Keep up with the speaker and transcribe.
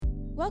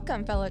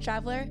Welcome, fellow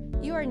traveler.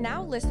 You are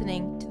now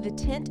listening to the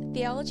Tent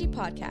Theology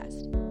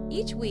Podcast.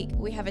 Each week,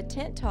 we have a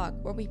tent talk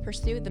where we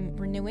pursue the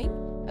renewing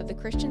of the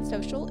Christian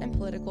social and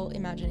political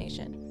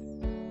imagination.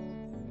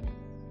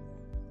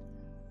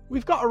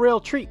 We've got a real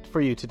treat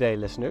for you today,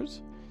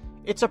 listeners.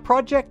 It's a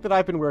project that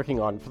I've been working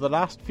on for the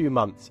last few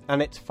months,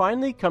 and it's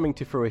finally coming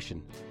to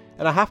fruition.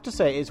 And I have to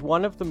say, it's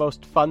one of the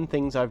most fun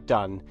things I've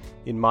done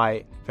in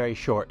my very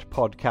short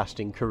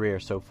podcasting career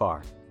so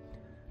far.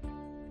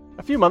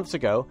 A few months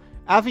ago,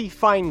 Avi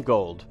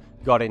Feingold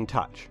got in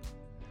touch.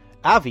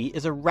 Avi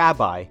is a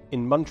rabbi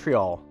in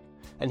Montreal,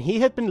 and he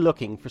had been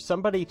looking for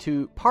somebody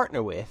to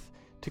partner with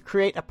to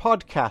create a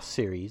podcast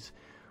series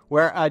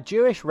where a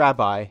Jewish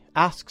rabbi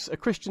asks a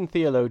Christian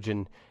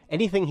theologian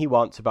anything he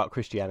wants about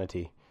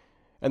Christianity,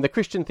 and the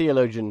Christian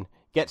theologian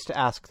gets to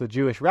ask the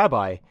Jewish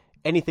rabbi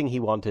anything he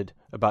wanted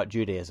about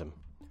Judaism.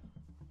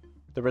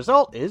 The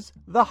result is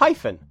The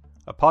Hyphen,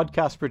 a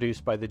podcast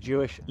produced by the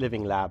Jewish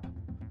Living Lab.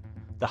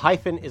 The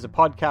Hyphen is a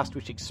podcast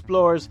which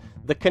explores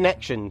the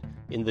connection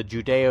in the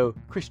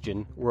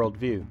Judeo-Christian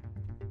worldview.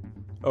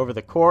 Over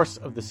the course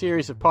of the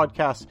series of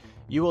podcasts,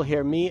 you will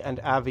hear me and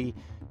Avi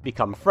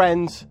become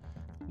friends,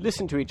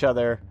 listen to each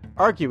other,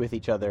 argue with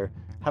each other,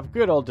 have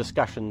good old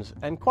discussions,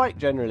 and quite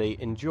generally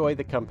enjoy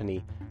the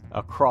company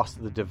across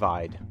the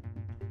divide.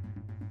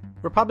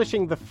 We're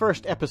publishing the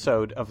first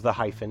episode of The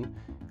Hyphen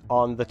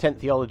on the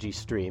Tent Theology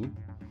stream,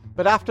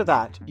 but after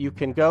that, you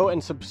can go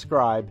and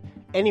subscribe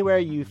anywhere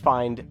you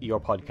find your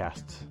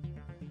podcasts.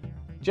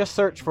 Just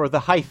search for The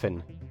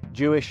Hyphen,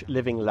 Jewish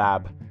Living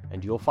Lab,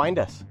 and you'll find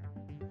us.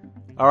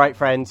 All right,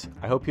 friends,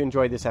 I hope you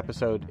enjoyed this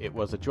episode. It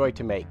was a joy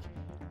to make,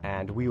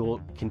 and we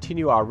will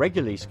continue our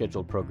regularly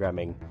scheduled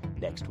programming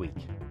next week.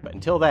 But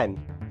until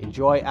then,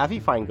 enjoy Avi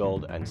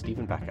Feingold and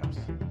Stephen Backhouse.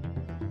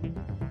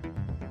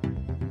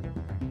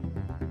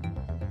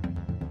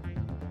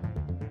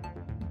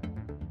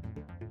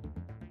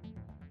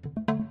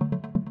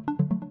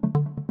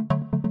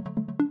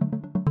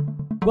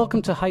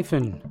 Welcome to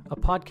Hyphen, a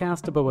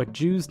podcast about what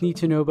Jews need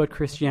to know about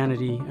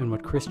Christianity and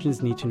what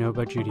Christians need to know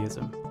about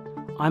Judaism.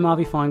 I'm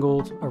Avi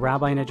Feingold, a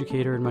rabbi and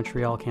educator in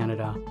Montreal,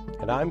 Canada.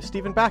 And I'm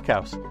Stephen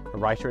Backhouse, a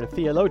writer and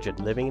theologian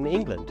living in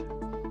England.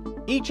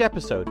 Each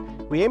episode,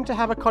 we aim to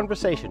have a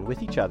conversation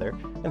with each other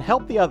and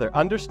help the other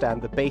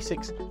understand the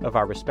basics of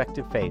our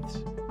respective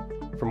faiths.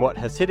 From what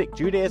Hasidic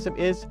Judaism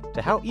is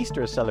to how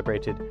Easter is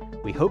celebrated,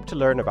 we hope to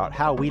learn about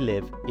how we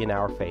live in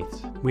our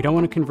faiths. We don't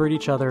want to convert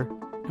each other,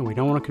 and we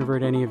don't want to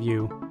convert any of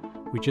you.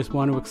 We just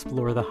want to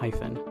explore the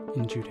hyphen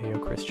in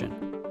Judeo-Christian.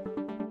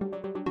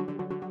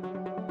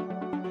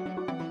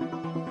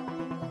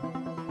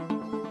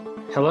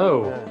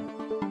 Hello.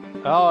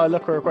 Oh,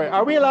 look, we're recording.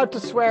 Are we allowed to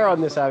swear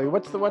on this, Abby?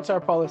 What's our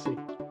policy?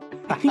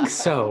 I think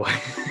so.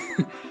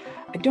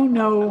 I don't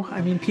know.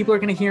 I mean, people are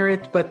going to hear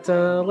it, but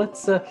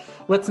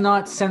let's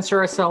not censor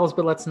ourselves,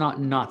 but let's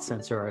not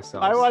censor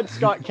ourselves. I once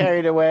got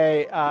carried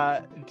away.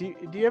 Do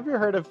you ever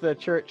heard of the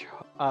church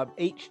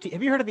HT?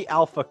 Have you heard of the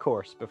Alpha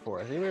Course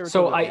before?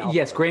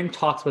 Yes, Graham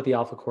talks about the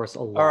Alpha Course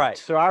a lot. All right.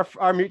 So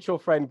our mutual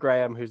friend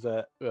Graham, who's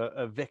a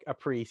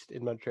priest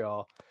in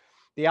Montreal,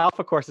 the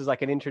Alpha Course is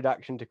like an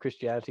introduction to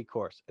Christianity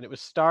course, and it was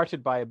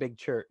started by a big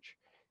church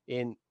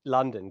in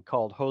London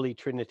called Holy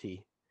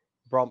Trinity,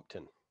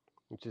 Brompton,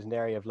 which is an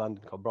area of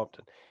London called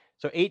Brompton.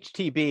 So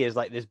HTB is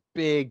like this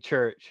big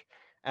church,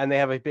 and they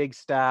have a big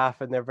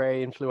staff, and they're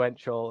very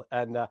influential,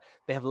 and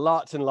they have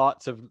lots and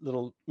lots of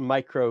little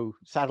micro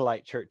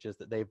satellite churches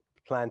that they've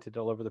planted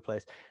all over the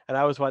place. And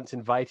I was once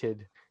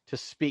invited to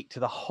speak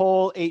to the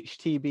whole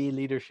HTB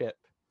leadership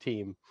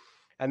team,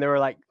 and there were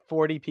like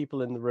 40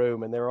 people in the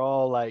room, and they were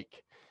all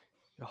like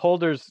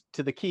holders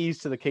to the keys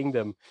to the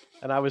kingdom.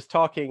 And I was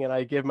talking, and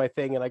I give my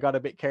thing, and I got a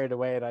bit carried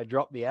away, and I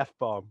dropped the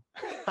F-bomb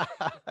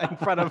in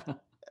front of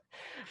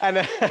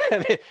and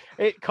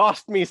it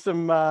cost me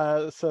some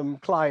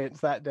clients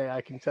that day,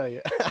 I can tell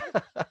you.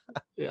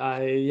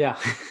 Yeah.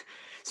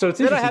 So it's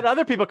then I had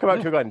other people come up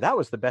to me going, "That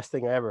was the best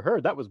thing I ever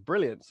heard. That was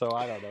brilliant." So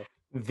I don't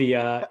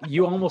know.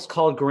 You almost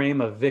called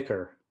Graham a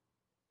vicar.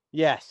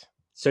 Yes.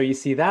 So you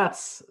see,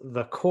 that's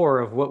the core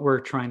of what we're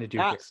trying to do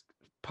here.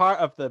 Part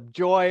of the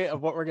joy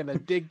of what we're going to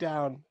dig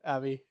down,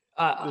 Abby.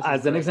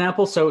 As an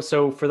example,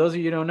 so for those of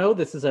you who don't know,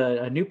 this is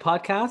a new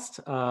podcast.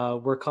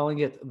 We're calling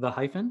it The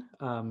Hyphen.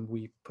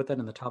 We put that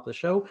in the top of the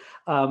show.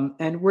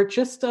 And we're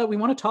just, we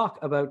want to talk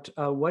about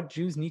what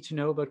Jews need to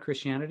know about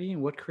Christianity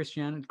and what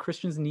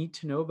Christians need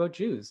to know about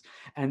Jews.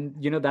 And,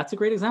 that's a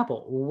great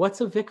example.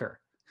 What's a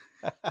vicar?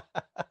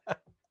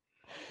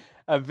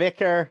 A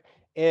vicar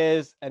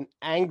is an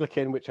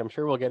Anglican, which I'm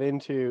sure we'll get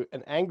into,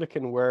 an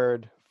Anglican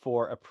word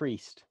for a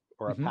priest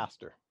or a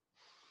pastor.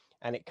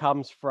 And it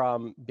comes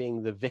from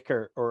being the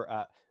vicar,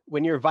 or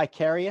when you're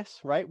vicarious,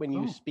 right? When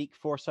you speak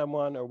for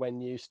someone, or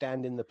when you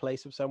stand in the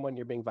place of someone,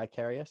 you're being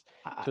vicarious.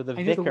 So the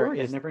vicar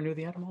I never knew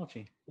the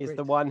etymology. Is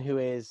the one who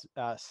is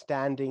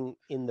standing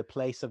in the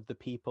place of the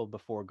people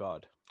before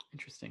God.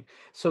 Interesting.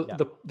 So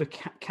the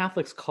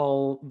Catholics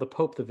call the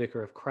Pope the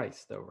Vicar of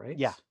Christ, though, right?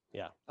 Yeah.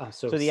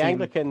 So the same,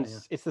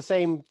 Anglicans, it's the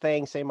same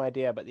thing, same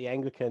idea, but the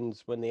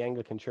Anglicans, when the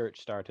Anglican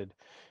Church started,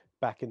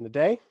 back in the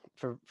day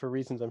for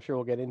reasons I'm sure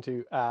we'll get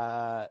into.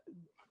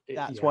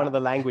 That's one Yeah. of the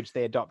language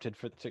they adopted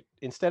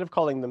instead of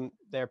calling them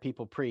their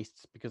people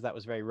priests, because that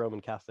was very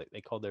Roman Catholic,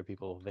 they called their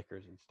people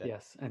vicars instead.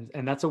 Yes,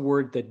 and that's a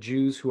word that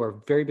Jews who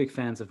are very big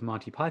fans of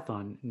Monty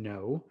Python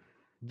know.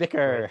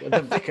 Vicar. Right?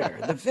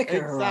 The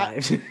vicar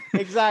arrived.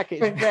 Exactly.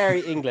 It's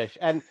very English.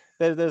 And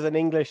there's an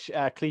English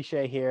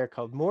cliche here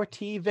called more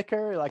tea,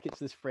 vicar. Like, it's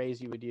this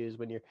phrase you would use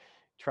when you're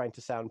trying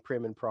to sound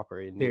prim and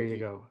proper. There you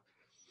go.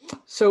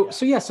 So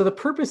the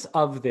purpose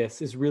of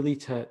this is really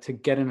to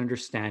get an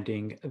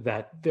understanding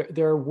that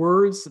there are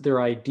words, there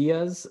are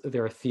ideas,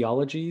 there are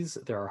theologies,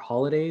 there are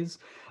holidays,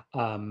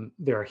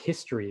 there are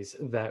histories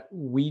that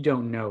we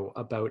don't know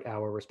about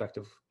our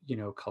respective,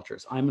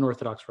 cultures. I'm an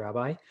Orthodox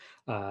rabbi.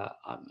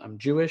 I'm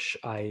Jewish.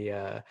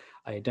 I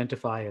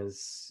identify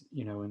as,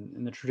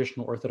 in the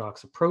traditional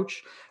Orthodox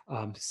approach.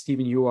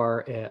 Stephen, you are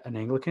an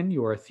Anglican.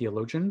 You are a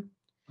theologian.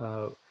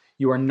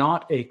 You are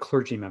not a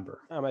clergy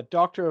member. I'm a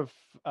doctor of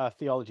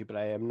theology, but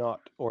I am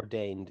not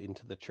ordained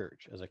into the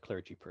church as a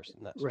clergy person.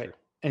 That's right. True.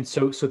 And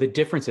so the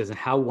difference is in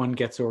how one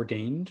gets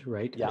ordained,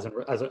 right? Yeah.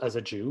 As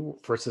a Jew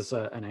versus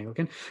an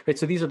Anglican, right?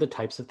 So these are the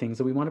types of things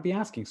that we want to be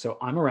asking. So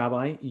I'm a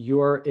rabbi.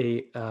 You're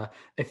a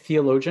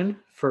theologian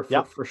for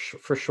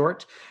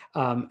short,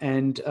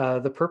 and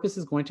the purpose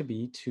is going to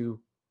be to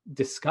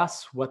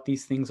discuss what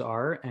these things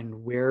are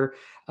and where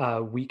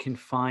we can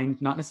find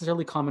not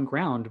necessarily common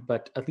ground,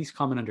 but at least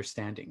common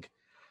understanding,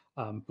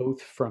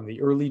 both from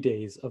the early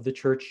days of the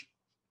church,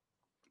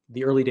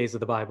 the early days of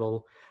the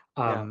Bible,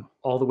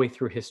 all the way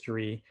through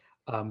history.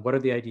 What are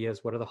the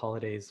ideas? What are the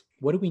holidays?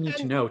 What do we need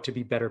to know to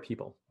be better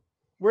people?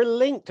 We're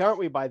linked, aren't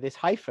we, by this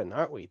hyphen,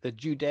 aren't we? The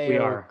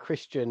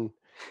Judeo-Christian.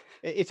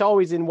 It's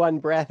always in one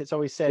breath. It's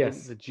always said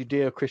in the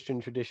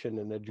Judeo-Christian tradition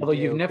and the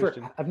Judeo.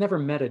 Although I've never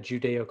met a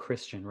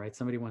Judeo-Christian, right?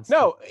 Somebody wants.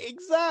 No,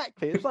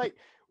 exactly. It's like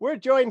we're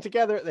joined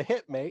together at the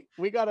hip, mate.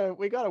 We gotta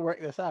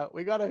work this out.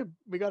 We gotta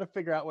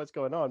figure out what's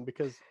going on,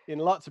 because in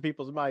lots of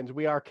people's minds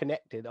we are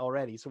connected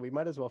already. So we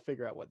might as well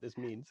figure out what this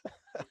means.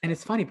 And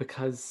it's funny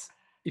because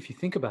if you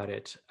think about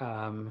it,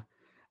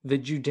 the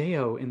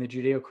Judeo and the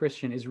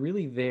Judeo-Christian is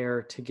really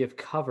there to give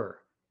cover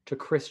to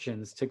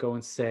Christians to go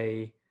and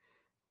say,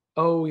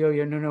 oh,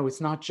 no,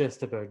 it's not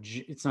just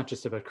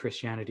about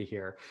Christianity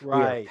here.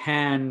 Right. We are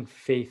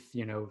pan-faith,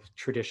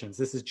 traditions.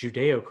 This is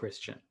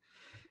Judeo-Christian,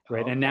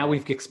 right? Okay. And now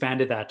we've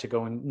expanded that to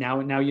go, and now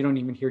you don't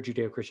even hear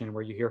Judeo-Christian,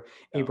 where you hear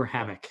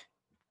Abrahamic.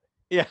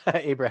 Yeah,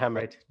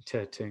 Abrahamic.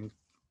 Right, to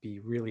be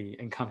really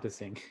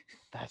encompassing.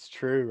 That's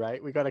true,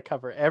 right? We got to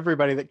cover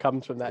everybody that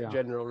comes from that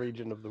general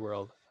region of the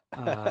world.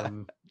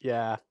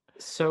 Yeah.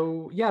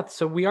 So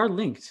we are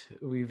linked.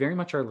 We very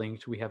much are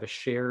linked. We have a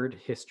shared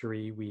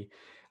history. We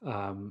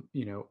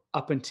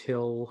up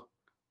until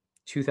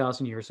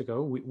 2,000 years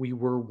ago, we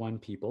were one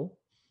people.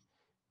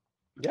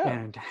 Yeah.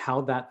 And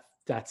how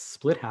that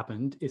split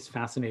happened is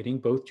fascinating,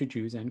 both to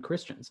Jews and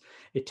Christians.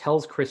 It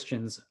tells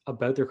Christians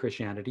about their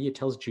Christianity. It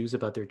tells Jews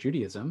about their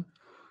Judaism.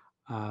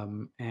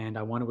 And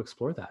I want to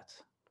explore that.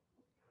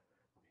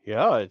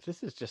 Yeah,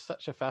 this is just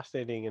such a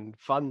fascinating and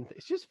fun.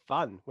 It's just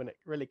fun when it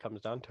really comes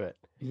down to it.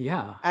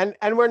 Yeah.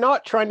 And we're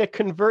not trying to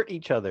convert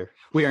each other.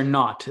 We are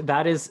not.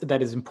 That is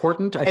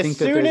important. I think as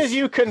soon as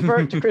you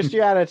convert to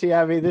Christianity,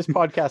 Avi, this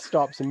podcast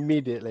stops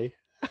immediately.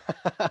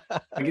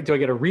 Do I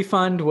get a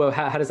refund? Well,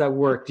 how does that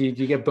work? Do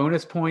you get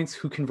bonus points?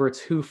 Who converts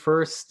who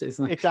first?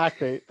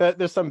 Exactly.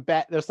 There's some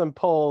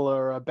poll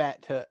or a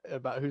bet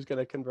about who's going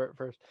to convert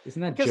first.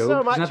 Isn't that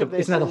Job?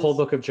 Isn't that the whole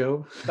book of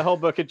Job? The whole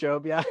book of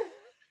Job, yeah.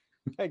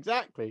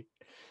 Exactly.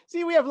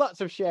 See, we have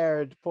lots of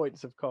shared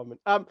points of common.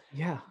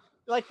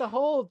 Like the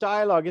whole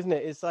dialogue, isn't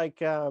it? It's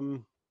like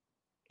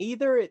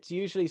either it's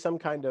usually some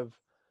kind of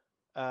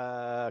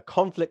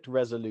conflict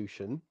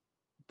resolution,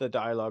 the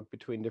dialogue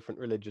between different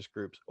religious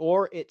groups,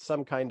 or it's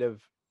some kind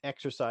of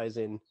exercise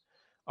in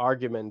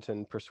argument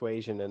and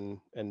persuasion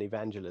and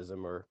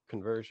evangelism or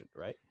conversion,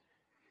 right?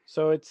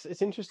 So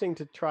it's interesting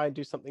to try and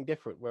do something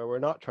different where we're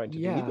not trying to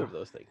do either of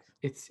those things.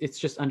 It's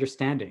just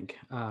understanding.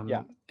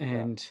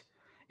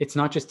 It's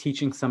not just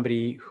teaching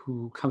somebody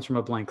who comes from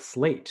a blank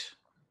slate,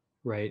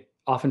 right?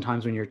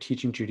 Oftentimes when you're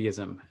teaching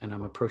Judaism, and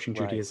I'm approaching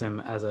Judaism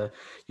as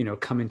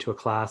come into a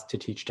class to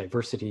teach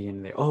diversity,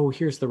 and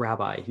here's the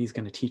rabbi, he's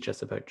going to teach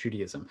us about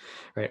Judaism,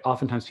 right?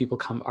 Oftentimes people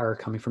are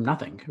coming from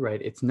nothing,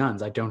 right? It's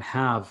nuns. I don't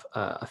have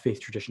a faith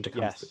tradition to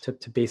come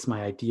to base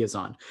my ideas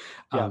on.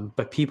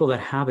 But people that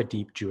have a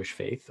deep Jewish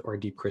faith or a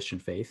deep Christian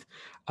faith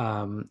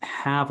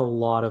have a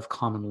lot of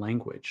common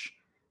language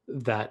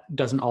that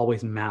doesn't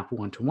always map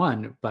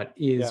one-to-one, but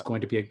is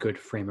going to be a good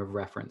frame of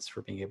reference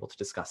for being able to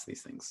discuss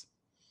these things.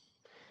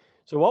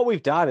 So what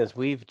we've done is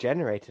we've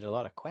generated a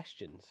lot of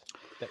questions.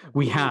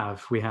 We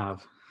have.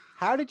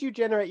 How did you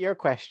generate your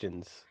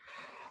questions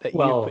that you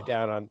put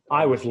down on?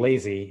 I was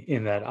lazy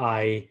in that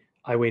I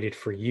waited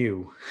for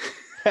you.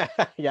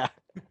 Yeah.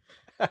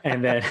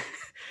 And then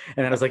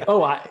I was like,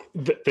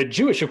 the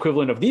Jewish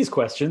equivalent of these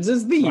questions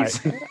is these.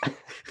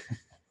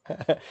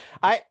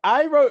 Right.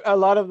 I wrote a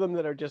lot of them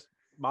that are just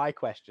my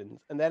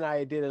questions, and then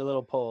I did a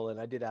little poll, and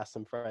I did ask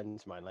some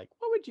friends of mine, like,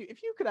 what would you,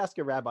 if you could ask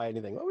a rabbi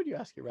anything, what would you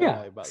ask your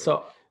rabbi about?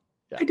 So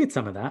I did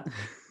some of that.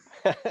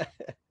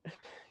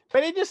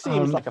 But it just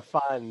seems like a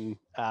fun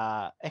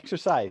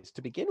exercise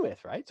to begin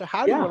with, right? So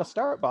how do you want to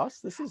start, boss?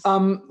 This is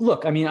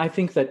look, I mean, I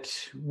think that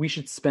we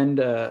should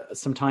spend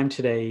some time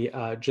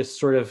today just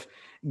sort of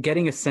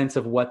getting a sense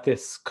of what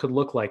this could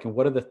look like, and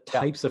what are the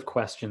types of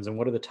questions, and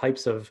what are the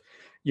types of,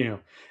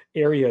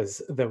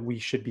 areas that we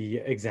should be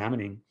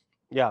examining.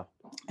 Yeah.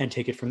 And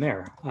take it from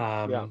there.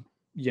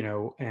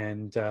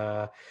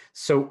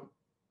 So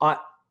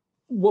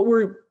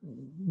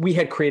we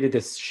had created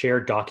this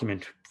shared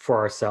document for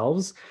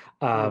ourselves.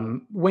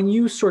 When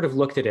you sort of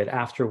looked at it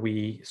after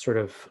we sort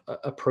of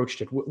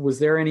approached it, was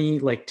there any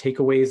like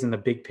takeaways in the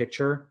big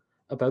picture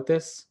about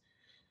this?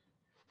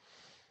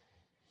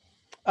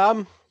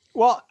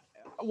 Well,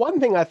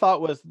 one thing I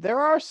thought was there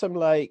are some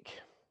like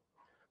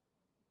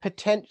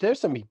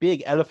there's some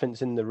big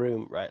elephants in the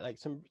room, right? Like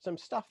some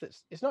stuff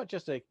it's not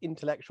just an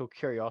intellectual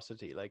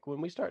curiosity. Like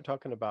when we start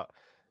talking about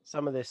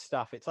some of this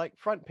stuff, it's like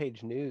front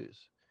page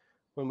news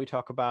when we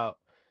talk about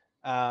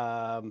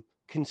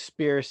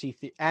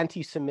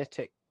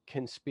anti-Semitic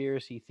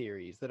conspiracy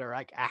theories that are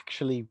like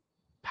actually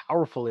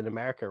powerful in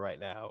America right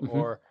now,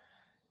 or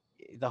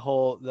the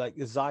whole like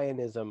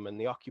Zionism and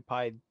the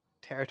occupied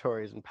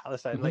territories in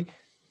Palestine. Like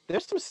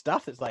there's some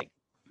stuff that's like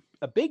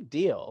a big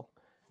deal.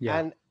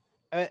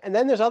 And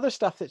then there's other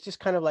stuff that's just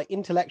kind of like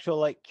intellectual,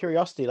 like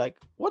curiosity, like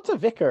what's a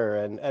vicar,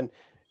 and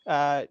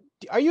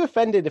are you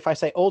offended if I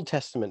say Old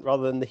Testament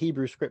rather than the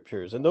Hebrew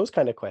scriptures, and those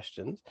kind of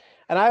questions.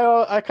 And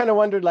I kind of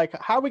wondered, like,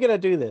 how are we going to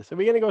do this? Are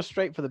we going to go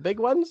straight for the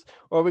big ones,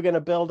 or are we going to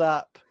build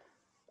up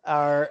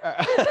are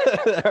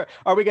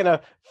we going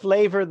to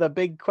flavor the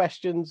big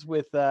questions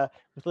with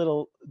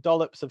little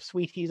dollops of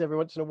sweeties every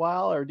once in a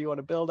while, or do you want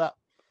to build up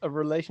a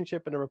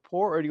relationship and a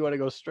rapport, or do you want to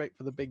go straight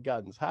for the big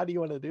guns? How do you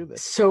want to do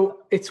this?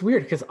 So it's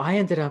weird because I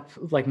ended up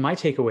like my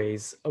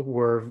takeaways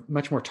were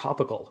much more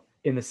topical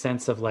in the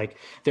sense of like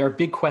there are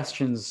big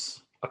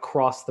questions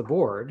across the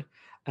board,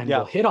 and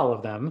we'll hit all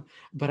of them.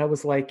 But I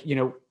was like,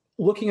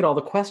 looking at all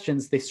the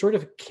questions, they sort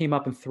of came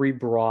up in three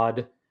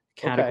broad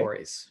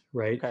categories,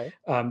 right? Okay.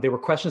 There were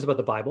questions about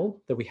the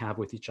Bible that we have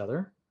with each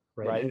other.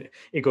 Right.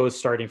 It goes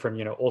starting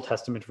from, Old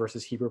Testament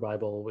versus Hebrew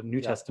Bible,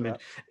 New Testament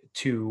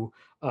to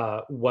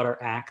what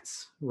are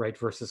Acts, right,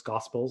 versus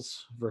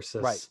Gospels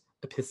versus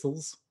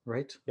epistles,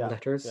 right?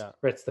 Letters,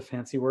 right? It's the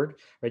fancy word,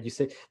 right? You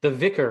say the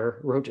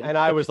vicar wrote, and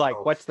I was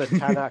like, what's the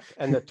Tanakh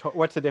and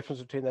what's the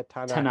difference between the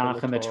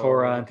Tanakh and the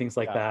Torah and things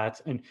like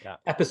that, and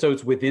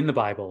episodes within the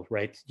Bible,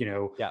 right?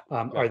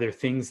 Are there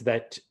things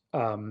that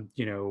a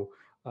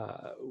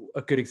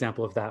good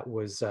example of that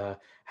was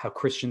how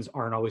Christians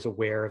aren't always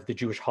aware of the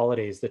Jewish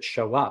holidays that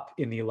show up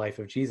in the life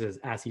of Jesus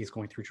as he's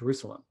going through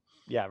Jerusalem.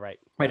 Right,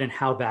 and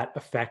how that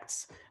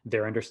affects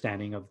their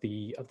understanding of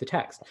the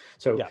text.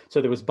 So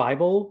there was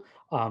Bible,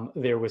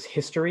 there was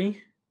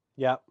history.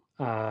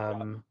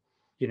 How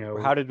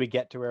did we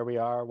get to where we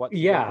are? What's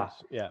the difference?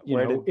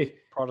 Where did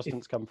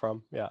Protestants come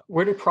from?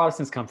 Where did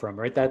Protestants come from?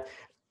 Right, that.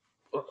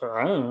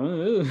 I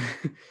don't know.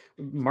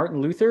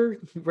 Martin Luther,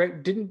 right?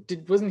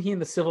 Wasn't he in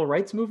the civil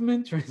rights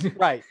movement?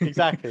 Right.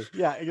 Exactly.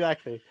 Yeah.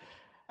 Exactly.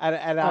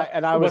 And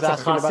I was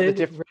asking about the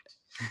different.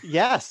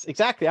 Yes.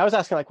 Exactly. I was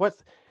asking like what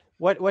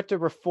do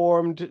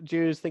Reformed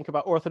Jews think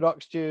about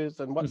Orthodox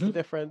Jews, and what's the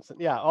difference?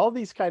 And all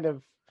these kind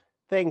of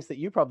things that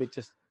you probably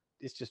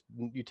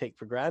you take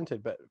for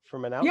granted, but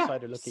from an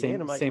outsider looking in,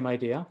 I'm like, same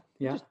idea.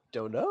 Just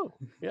don't know.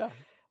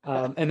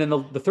 And then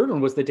the third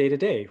one was the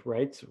day-to-day,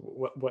 right?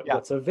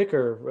 What's a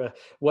vicar?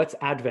 What's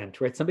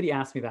Advent, right? Somebody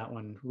asked me that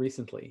one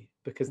recently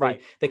because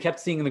they kept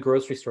seeing in the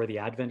grocery store the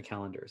Advent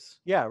calendars.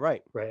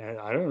 Right.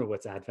 I don't know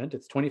what's Advent.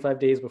 It's 25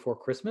 days before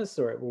Christmas,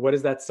 or what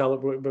is that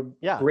celebrate?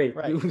 Great.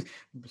 Right.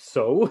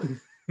 So.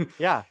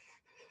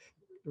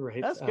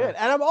 Right. That's good.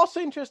 And I'm also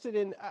interested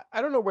in,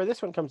 I don't know where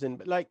this one comes in,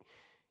 but like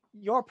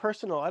your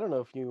personal, I don't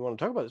know if you want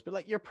to talk about this, but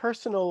like your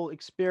personal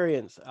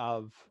experience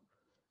of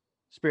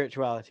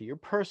spirituality, your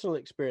personal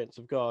experience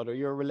of God, or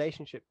your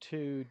relationship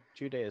to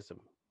Judaism.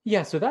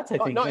 So that's, I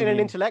think, not in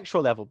an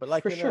intellectual level, but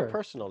like a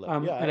personal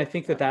level. And I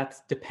think that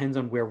depends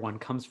on where one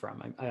comes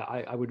from.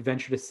 I would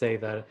venture to say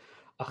that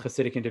a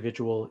Hasidic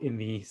individual in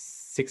the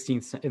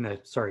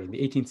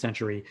 18th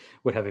century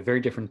would have a very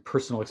different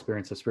personal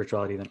experience of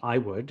spirituality than I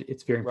would.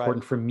 It's very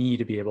important for me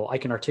to be able, I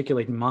can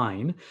articulate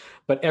mine,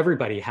 but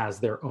everybody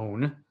has their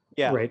own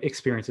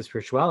experience of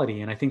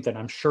spirituality. And I think that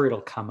I'm sure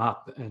it'll come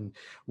up and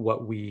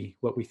what we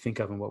think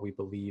of and what we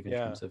believe in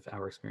terms of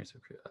our experience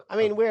of I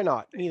mean,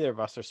 neither of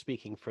us are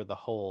speaking for the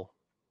whole.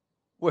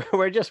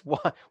 We're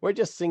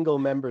just single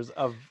members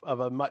of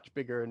a much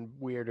bigger and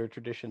weirder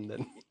tradition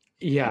than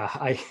we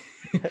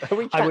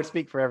can't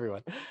speak for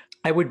everyone.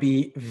 I would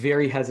be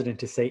very hesitant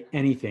to say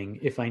anything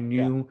if I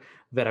knew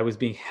that I was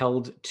being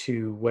held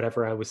to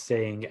whatever I was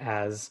saying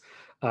as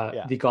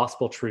the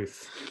gospel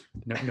truth,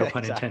 no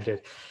pun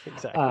intended.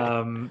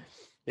 Exactly.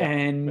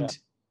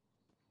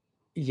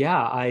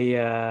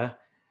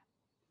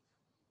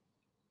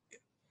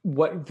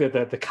 what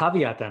the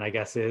caveat then, I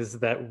guess, is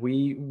that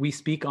we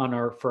speak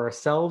for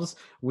ourselves.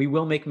 We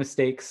will make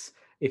mistakes.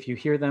 If you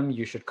hear them,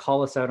 you should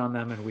call us out on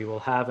them, and we will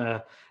have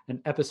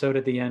an episode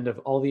at the end of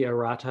all the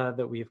errata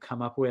that we've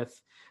come up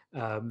with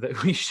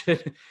that we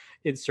should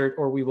insert,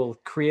 or we will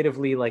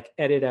creatively like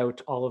edit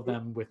out all of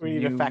them with we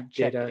need new a fact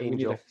check data.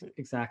 angel.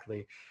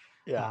 Exactly.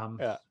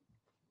 Yeah.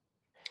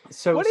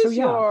 So what is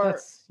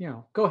that's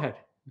go ahead.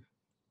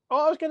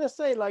 Oh, I was going to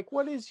say, like,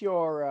 what is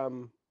your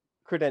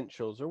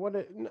credentials, or where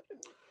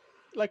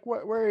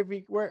have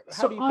you,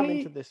 how do you come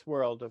into this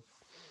world of?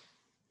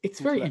 It's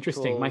very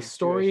interesting. My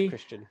story. Jewish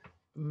Christian.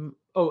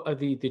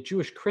 The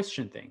Jewish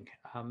Christian thing.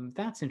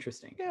 That's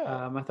interesting.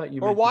 Yeah. I thought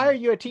you. Or why are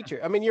you a teacher?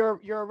 I mean, you're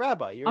a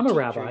rabbi. I'm a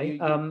rabbi.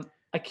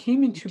 I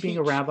came into being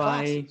a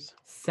rabbi classes.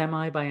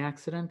 semi by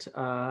accident.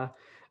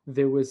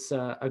 There was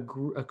a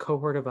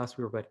cohort of us.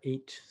 We were about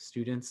 8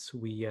 students.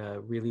 We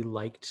really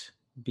liked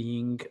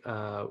being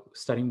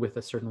studying with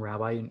a certain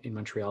rabbi in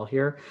Montreal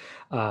here,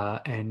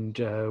 and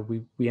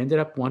we ended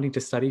up wanting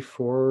to study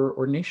for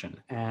ordination,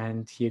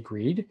 and he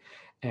agreed.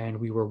 And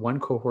we were one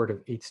cohort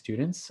of 8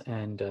 students,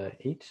 and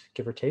 8,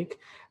 give or take.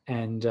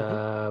 And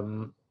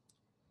sadly,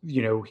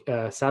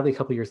 a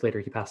couple of years later,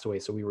 he passed away.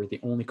 So we were the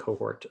only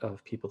cohort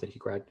of people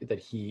that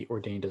he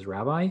ordained as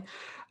rabbi.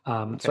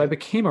 So I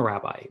became a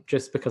rabbi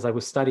just because I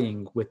was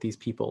studying with these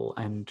people,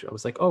 and I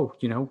was like, oh,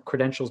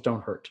 credentials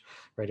don't hurt,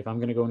 right? If I'm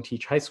going to go and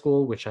teach high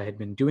school, which I had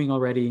been doing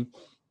already,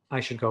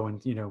 I should go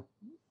and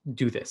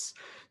do this.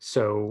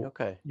 So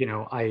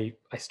I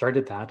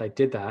started that, I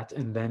did that,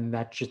 and then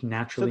that just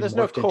naturally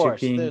morphed into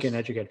being an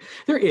educator.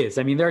 There is,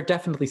 there are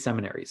definitely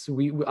seminaries.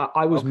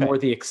 I was more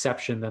the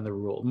exception than the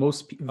rule.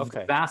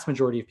 The vast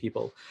majority of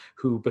people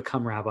who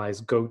become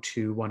rabbis go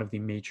to one of the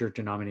major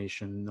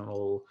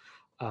denominational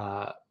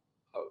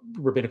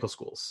rabbinical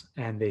schools,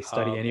 and they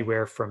study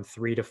anywhere from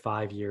 3 to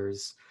 5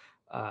 years.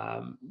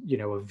 A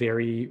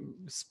very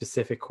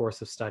specific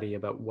course of study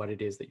about what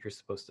it is that you're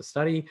supposed to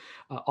study.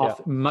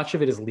 Much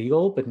of it is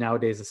legal, but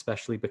nowadays,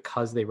 especially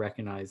because they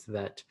recognize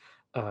that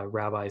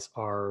rabbis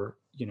are,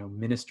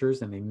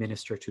 ministers, and they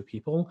minister to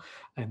people,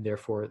 and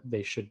therefore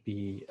they should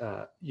be,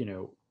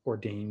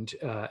 ordained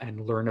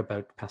and learn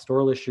about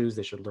pastoral issues.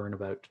 They should learn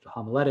about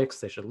homiletics.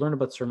 They should learn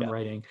about sermon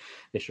writing.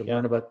 They should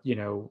learn about,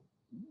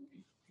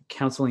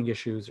 counseling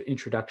issues,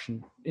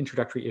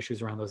 introductory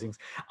issues around those things.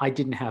 I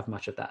didn't have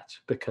much of that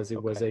because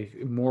it was a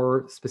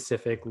more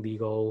specific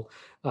legal.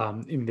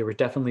 There were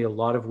definitely a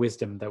lot of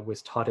wisdom that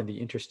was taught in the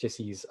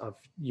interstices of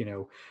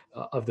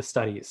of the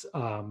studies,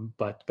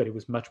 but it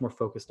was much more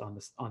focused on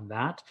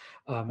that.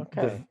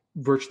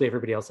 Virtually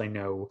everybody else I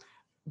know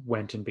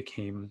went and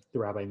became the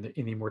rabbi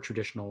in the more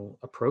traditional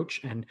approach.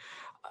 And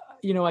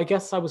I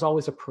guess I was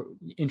always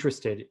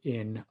interested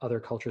in other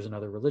cultures and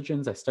other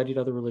religions. I studied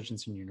other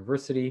religions in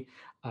university.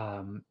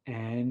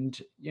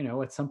 And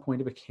at some point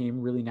it became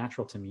really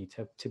natural to me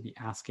to be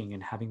asking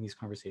and having these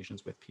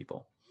conversations with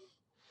people.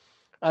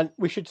 And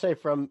we should say,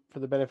 for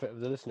the benefit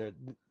of the listener,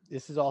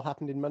 this has all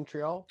happened in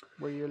Montreal,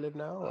 where you live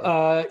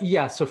now?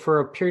 Yeah. So for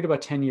a period of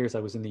about 10 years, I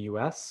was in the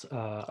US.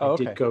 I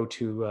did go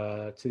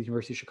to the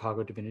University of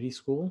Chicago Divinity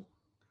School.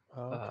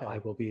 I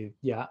will be,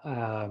 but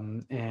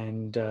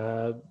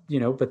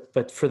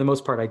for the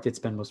most part, I did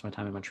spend most of my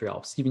time in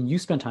Montreal. Stephen, you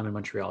spent time in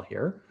Montreal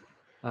here.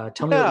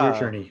 Tell me about your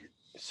journey.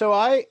 So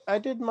I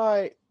did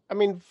from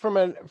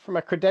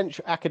a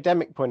credential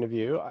academic point of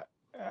view,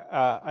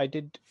 I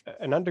did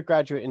an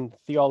undergraduate in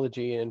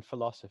theology and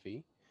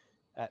philosophy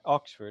at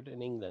Oxford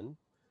in England,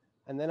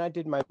 and then I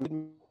did my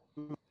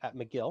at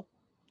McGill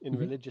in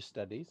religious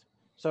studies.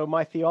 So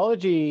my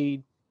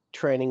theology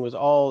training was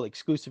all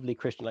exclusively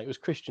Christian, like it was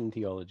Christian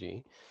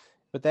theology.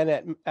 But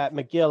then at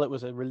McGill, it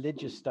was a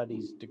religious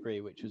studies degree,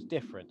 which was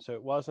different. So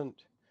it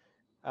wasn't,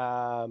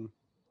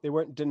 they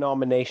weren't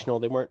denominational.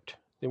 They weren't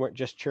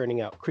just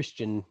churning out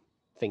Christian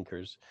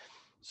thinkers.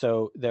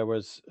 So there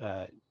was,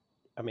 a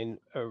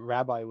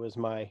rabbi was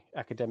my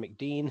academic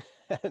dean,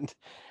 and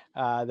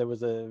there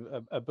was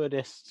a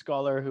Buddhist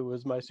scholar who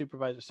was my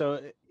supervisor. So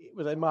it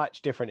was a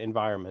much different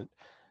environment.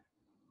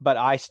 But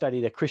I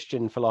studied a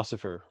Christian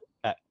philosopher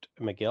at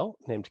McGill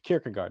named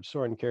Kierkegaard,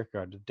 Soren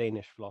Kierkegaard, a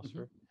Danish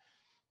philosopher.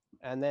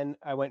 And then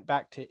I went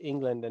back to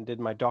England and did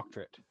my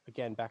doctorate,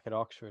 again, back at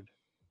Oxford.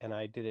 And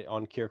I did it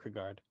on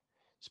Kierkegaard,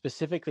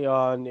 specifically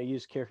I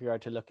used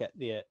Kierkegaard to look at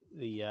the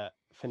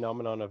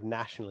phenomenon of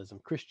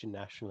nationalism, Christian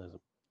nationalism.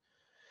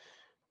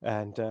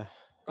 And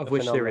of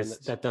which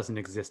that doesn't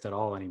exist at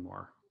all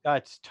anymore.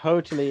 It's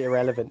totally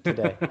irrelevant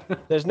today.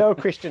 There's no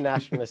Christian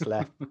nationalists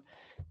left.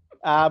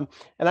 And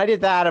I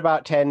did that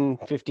about 10,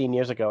 15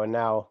 years ago. And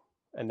now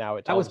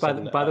it's that was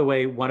by the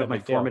way, one of my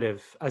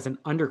formative as an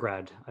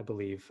undergrad, I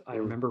believe. I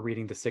remember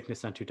reading The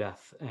Sickness Unto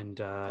Death, and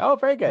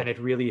very good. And it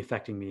really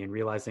affecting me, and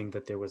realizing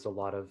that there was a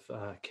lot of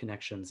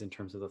connections in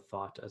terms of the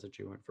thought as a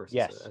Jew versus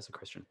as a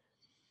Christian.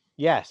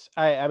 Yes,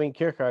 I mean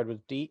Kierkegaard was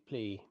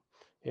deeply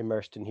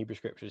immersed in Hebrew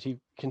scriptures. He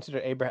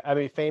considered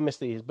Abraham.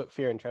 Famously, his book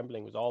Fear and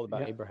Trembling was all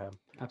about Abraham.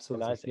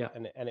 Absolutely, and Isaac,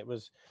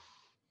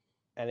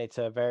 and it's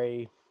a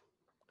very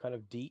kind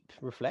of deep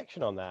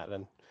reflection on that.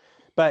 And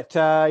But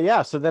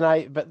so then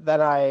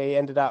I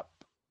ended up,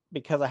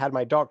 because I had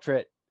my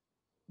doctorate,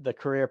 the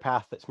career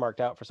path that's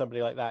marked out for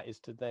somebody like that is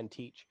to then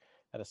teach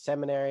at a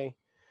seminary,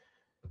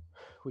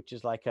 which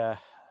is like a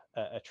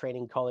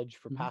training college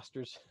for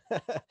pastors.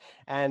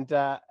 And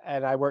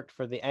I worked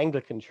for the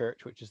Anglican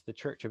Church, which is the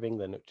Church of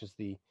England, which is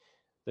the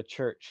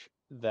church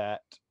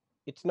that,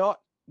 it's not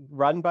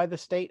run by the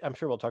state. I'm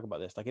sure we'll talk about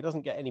this. Like, it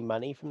doesn't get any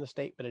money from the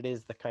state, but it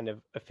is the kind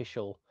of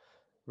official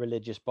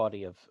religious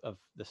body of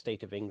the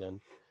state of England.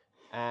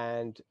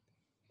 And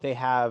they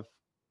have,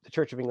 the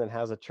Church of England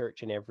has a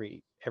church in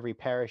every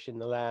parish in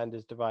the land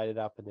is divided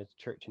up, and there's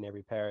a church in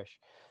every parish.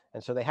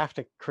 And so they have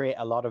to create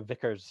a lot of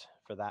vicars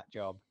for that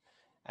job.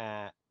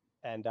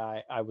 And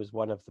I was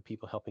one of the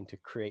people helping to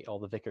create all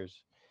the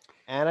vicars.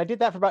 And I did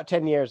that for about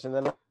 10 years. And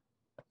then I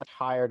got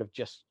tired of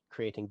just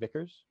creating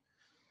vicars,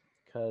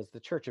 because the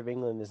Church of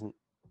England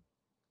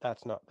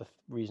that's not the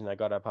reason I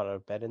got up out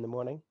of bed in the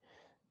morning.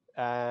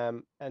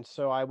 And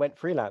so I went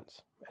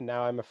freelance, and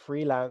now I'm a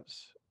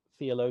freelance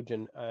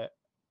theologian.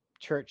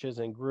 Churches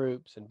and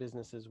groups and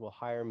businesses will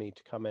hire me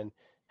to come and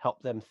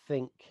help them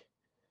think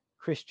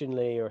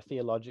Christianly or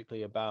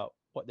theologically about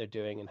what they're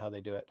doing and how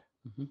they do it.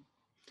 So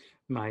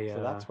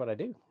that's what I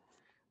do.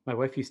 My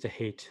wife used to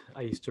hate,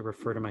 I used to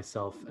refer to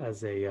myself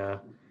as a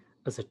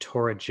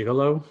Torah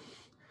gigolo.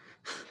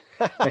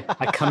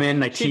 I come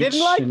in, I teach. She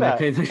didn't like that.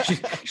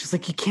 She's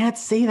like, you can't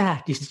say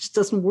that. It just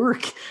doesn't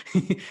work.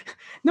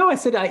 No, I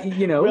said,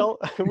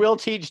 we'll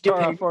teach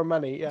Torah for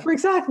money. Yeah,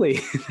 exactly.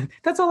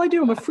 That's all I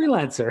do. I'm a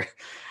freelancer.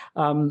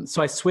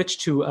 So I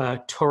switched to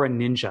Torah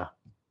Ninja.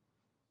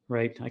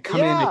 Right, I come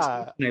in, I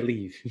teach, and I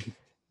leave.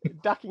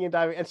 Ducking and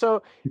diving, and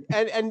so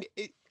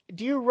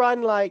do you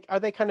run, like,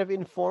 are they kind of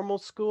informal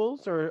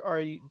schools,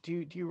 or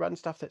do you run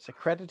stuff that's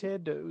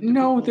accredited?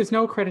 No, there's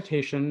no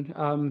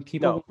accreditation.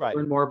 People right.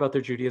 learn more about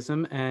their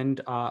Judaism,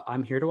 and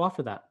I'm here to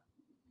offer that,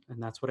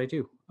 and that's what I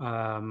do.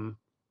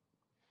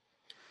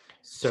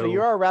 So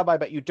you're a rabbi,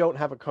 but you don't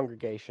have a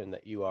congregation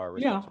that you are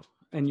responsible.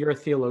 Yeah, and you're a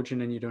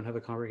theologian, and you don't have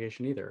a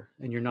congregation either,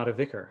 and you're not a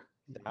vicar.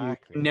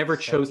 Exactly. You never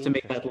chose to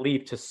make that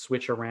leap to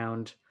switch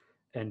around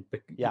and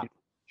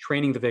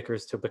training the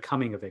vicars to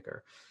becoming a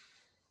vicar.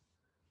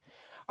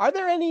 Are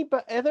there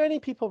any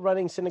people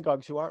running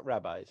synagogues who aren't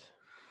rabbis?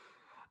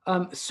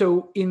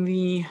 So in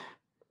the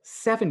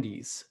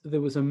 70s,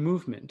 there was a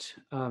movement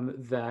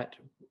that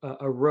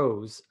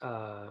arose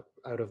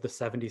out of the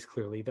 70s,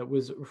 clearly, that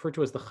was referred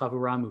to as the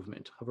Chavurah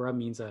movement. Chavurah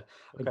means a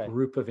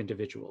group of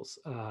individuals,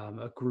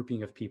 a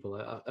grouping of people.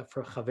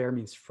 Chaver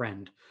means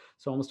friend.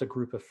 So almost a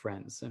group of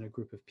friends and a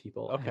group of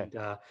people. Okay.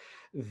 And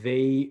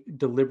they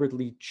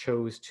deliberately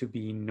chose to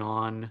be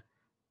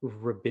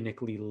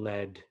non-rabbinically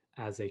led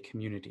as a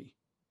community.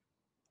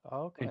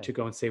 Okay. And to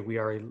go and say, we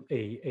are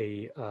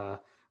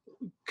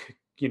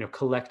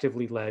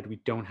collectively led. We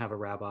don't have a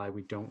rabbi.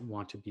 We don't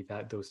want to be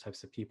those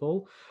types of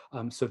people.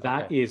 So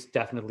that is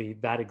definitely,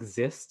 that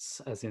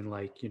exists, as in,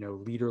 like,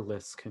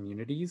 leaderless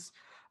communities.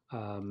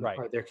 Right.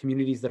 Are there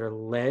communities that are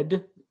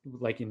led,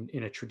 like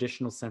in a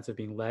traditional sense of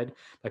being led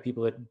by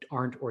people that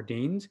aren't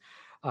ordained?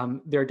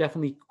 There are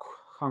definitely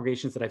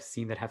congregations that I've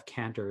seen that have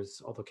cantors,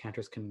 although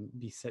cantors can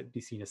be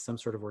seen as some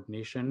sort of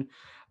ordination.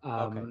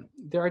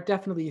 There are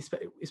definitely,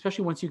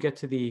 especially once you get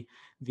to the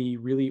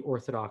really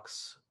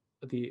Orthodox,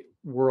 the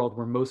world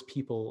where most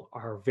people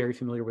are very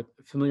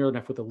familiar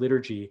enough with the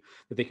liturgy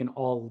that they can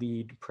all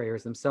lead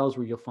prayers themselves,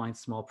 where you'll find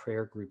small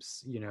prayer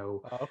groups,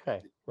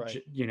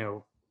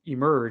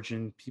 emerge,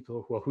 and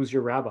people, well, who's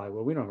your rabbi?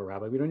 Well, we don't have a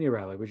rabbi. We don't need a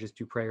rabbi. We just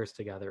do prayers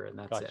together, and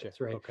that's it,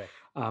 right? Okay.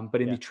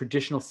 But in the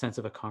traditional sense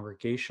of a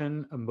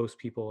congregation, most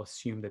people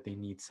assume that they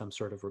need some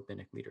sort of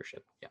rabbinic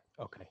leadership. Yeah.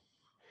 Okay.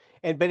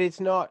 But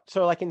it's not,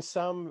 so like in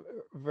some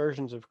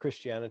versions of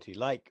Christianity,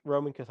 like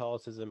Roman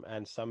Catholicism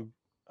and some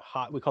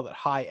we call it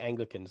high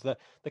Anglicans, the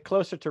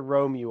closer to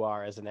Rome you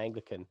are as an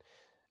Anglican,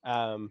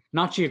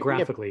 not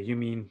geographically, you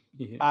mean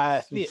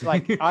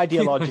like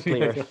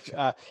ideologically,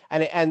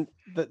 and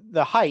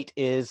the height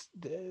is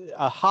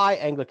a high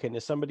Anglican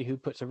is somebody who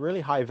puts a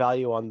really high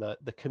value on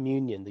the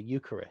communion, the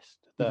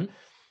Eucharist, the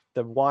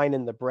wine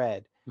and the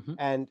bread,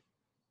 and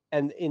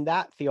in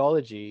that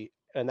theology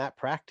and that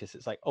practice,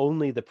 it's like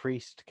only the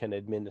priest can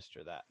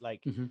administer that.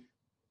 Like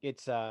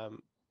it's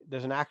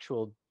there's an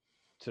actual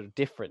sort of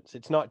difference.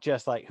 It's not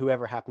just like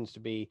whoever happens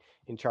to be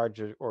in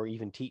charge or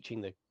even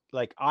teaching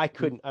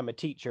I'm a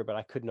teacher, but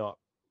I could not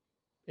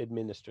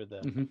administer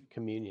the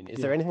communion. Is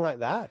there anything like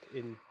that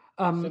in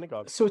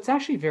synagogue? So it's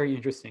actually very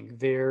interesting.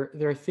 There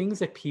are things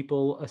that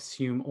people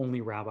assume only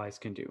rabbis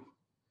can do.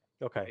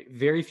 Okay.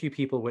 Very few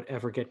people would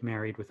ever get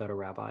married without a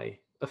rabbi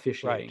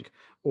officiating,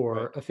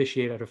 or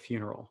officiate at a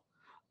funeral,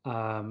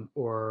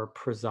 or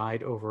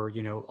preside over,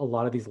 a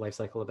lot of these life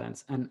cycle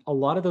events. And a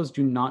lot of those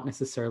do not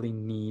necessarily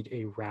need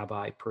a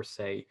rabbi per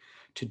se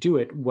to do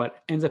it.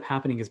 What ends up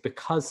happening is,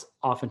 because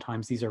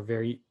oftentimes these are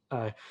very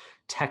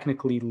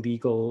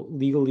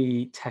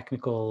legally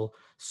technical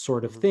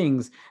sort of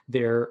things,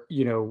 they're,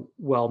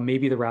 well,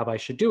 maybe the rabbi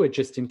should do it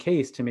just in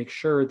case, to make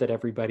sure that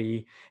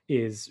everybody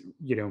is,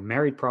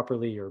 married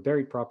properly or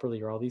buried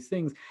properly or all these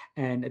things.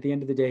 And at the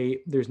end of the day,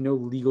 there's no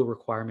legal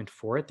requirement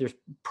for it. There's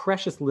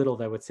precious little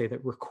that I would say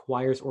that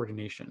requires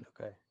ordination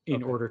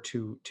in order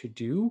to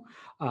do,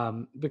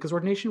 because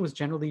ordination was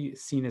generally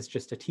seen as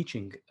just a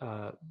teaching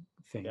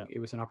thing. It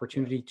was an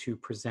opportunity to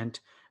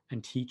present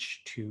and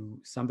teach to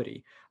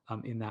somebody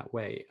in that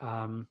way.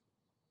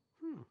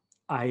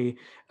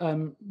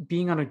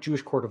 Being on a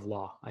Jewish court of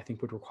law, I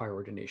think, would require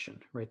ordination,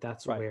 right?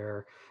 That's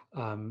where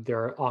there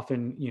are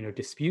often,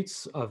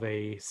 disputes of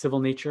a civil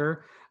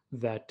nature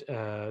that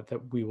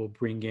we will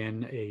bring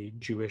in a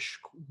Jewish,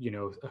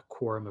 a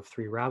quorum of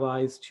 3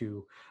 rabbis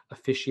to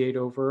officiate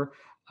over.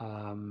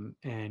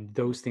 And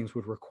those things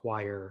would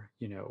require,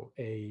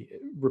 a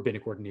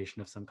rabbinic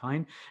ordination of some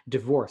kind.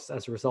 Divorce,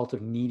 as a result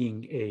of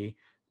needing a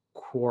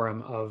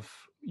quorum of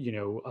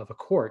a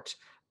court,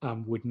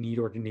 would need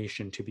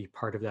ordination to be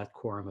part of that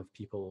quorum of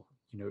people,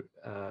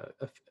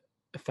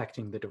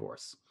 affecting the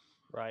divorce.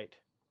 Right.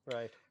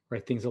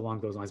 Things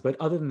along those lines. But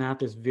other than that,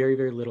 there's very,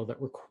 very little that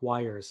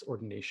requires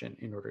ordination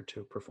in order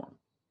to perform.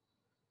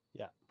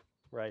 Yeah.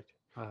 Right.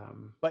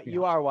 But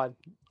you are one.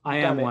 I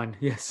am one.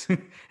 Yes.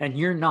 And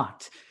you're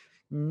not.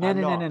 No.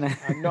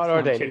 I'm not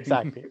ordained.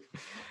 Exactly.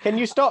 Can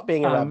you stop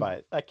being a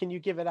rabbi? Can you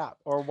give it up?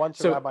 Or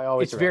once a rabbi,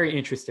 always? It's very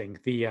interesting.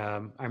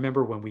 I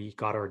remember when we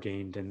got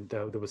ordained, and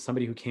there was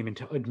somebody who came in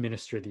to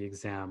administer the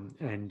exam,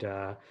 and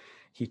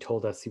he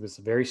told us, he was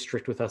very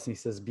strict with us, and he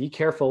says, be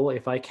careful.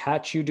 If I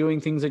catch you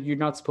doing things that you're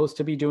not supposed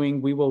to be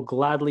doing, we will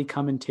gladly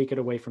come and take it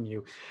away from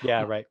you.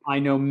 Yeah, right. I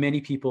know many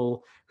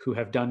people who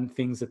have done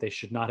things that they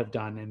should not have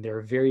done, and there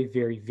are very,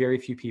 very, very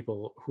few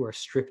people who are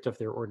stripped of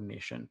their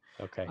ordination.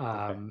 Okay.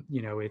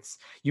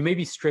 You may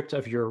be stripped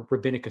of your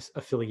rabbinic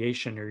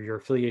affiliation or your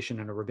affiliation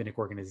in a rabbinic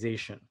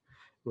organization,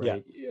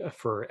 right? Yeah.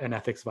 For an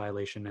ethics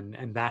violation,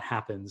 and that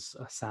happens,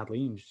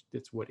 sadly, and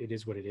it's what it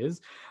is.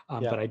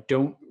 But I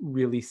don't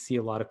really see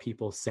a lot of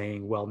people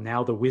saying, well,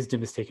 now the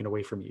wisdom is taken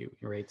away from you,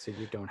 right? So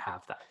you don't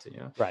have that.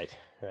 Right.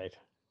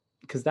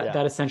 Because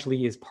that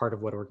essentially is part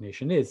of what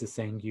ordination is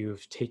saying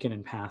you've taken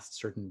and passed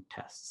certain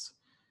tests.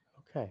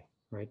 Okay.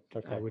 Right.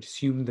 Okay. I would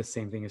assume the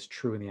same thing is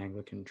true in the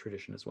Anglican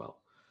tradition as well.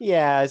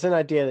 Yeah, it's an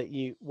idea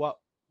that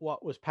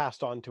what was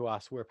passed on to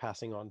us, we're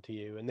passing on to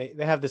you. And they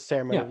have this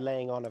ceremony of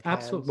laying on of hands.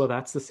 Absolutely. Well,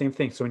 that's the same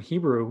thing. So in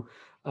Hebrew,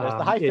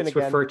 it's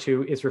referred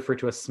to as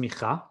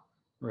smicha,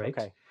 right?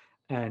 Okay.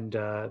 And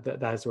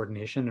that is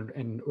ordination.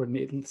 And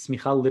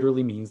smicha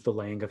literally means the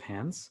laying of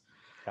hands.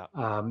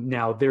 Yeah.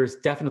 Now, there's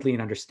definitely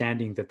an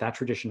understanding that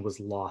tradition was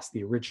lost,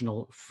 the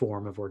original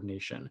form of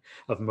ordination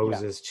of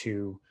Moses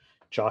to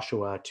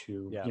Joshua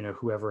to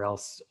whoever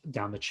else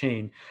down the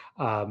chain,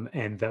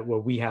 and that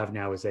what we have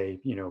now is a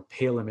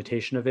pale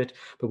imitation of it,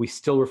 but we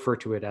still refer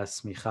to it as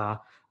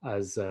smicha,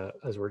 as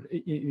word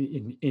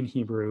in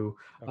Hebrew.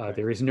 Okay.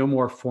 There is no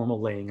more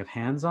formal laying of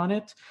hands on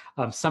it.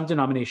 Some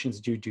denominations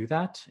do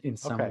that in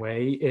some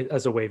way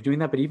as a way of doing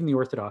that, but even the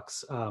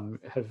Orthodox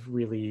have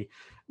really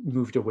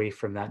moved away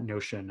from that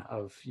notion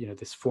of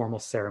this formal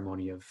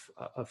ceremony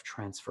of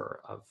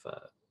transfer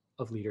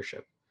of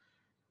leadership.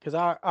 Because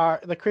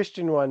the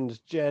Christian ones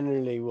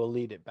generally will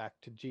lead it back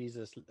to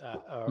Jesus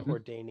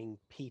ordaining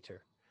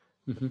Peter,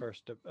 the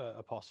first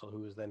apostle,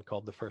 who was then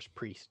called the first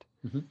priest.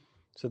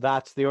 So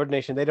that's the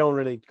ordination. They don't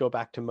really go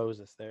back to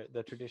Moses.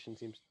 The tradition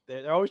seems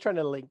they're always trying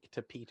to link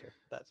to Peter.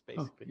 That's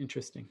basically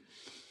interesting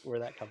where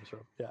that comes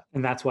from. Yeah,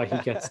 and that's why he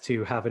gets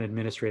to have an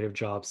administrative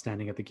job,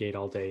 standing at the gate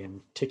all day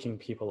and ticking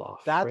people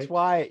off. That's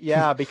why,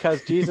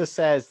 because Jesus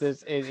says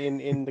this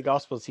in the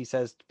Gospels. He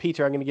says,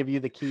 "Peter, I'm going to give you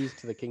the keys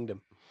to the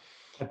kingdom."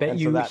 I bet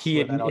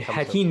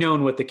had he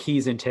known what the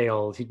keys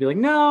entailed, he'd be like,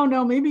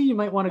 no, maybe you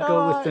might want to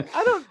go with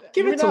the.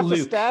 Give it to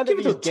Luke. Give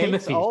it to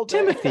Timothy.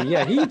 Timothy,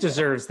 he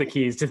deserves the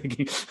keys to the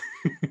kingdom.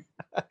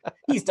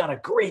 He's done a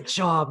great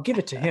job. Give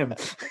it to him.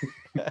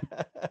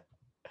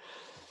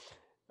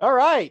 All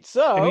right,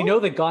 so and we know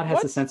that God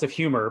has a sense of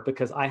humor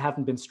because I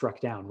haven't been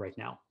struck down right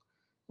now.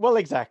 Well,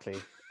 exactly.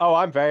 Oh,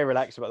 I'm very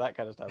relaxed about that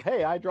kind of stuff.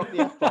 Hey, I dropped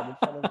the F-bomb in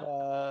front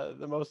of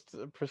the most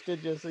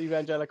prestigious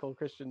evangelical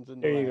Christians in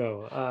the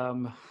world.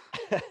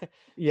 There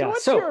you go. So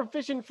what's your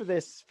vision for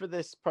this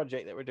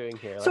project that we're doing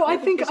here? So I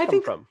think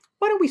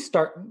why don't we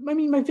start? I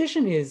mean, my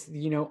vision is,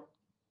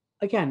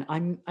 again,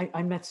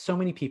 I met so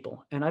many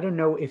people, and I don't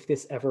know if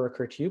this ever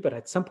occurred to you, but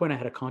at some point I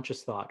had a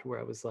conscious thought where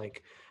I was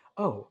like,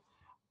 oh,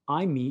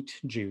 I meet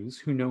Jews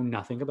who know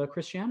nothing about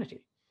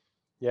Christianity.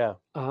 Yeah.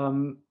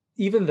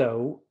 Even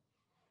though,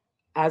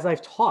 as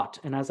I've taught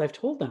and as I've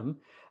told them,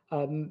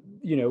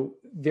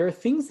 there are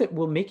things that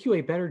will make you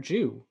a better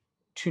Jew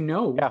to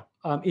know.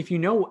 If you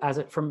know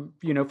from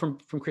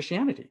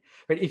Christianity,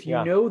 right? If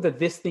you know that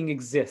this thing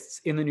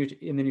exists in the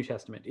New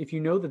Testament, if you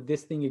know that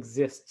this thing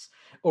exists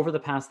over the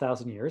past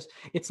 1,000 years,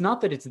 it's not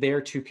that it's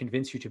there to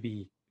convince you to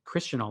be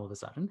Christian all of a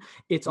sudden.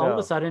 It's all of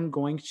a sudden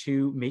going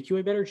to make you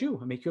a better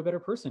Jew, make you a better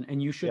person, and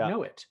you should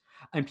know it.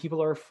 and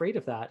people are afraid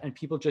of that, and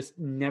people just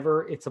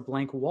never, it's a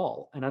blank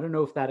wall. And I don't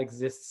know if that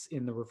exists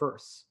in the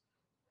reverse,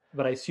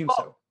 but I assume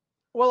so.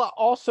 Well,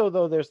 also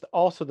though, there's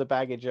also the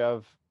baggage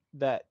of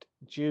that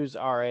Jews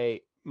are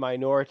a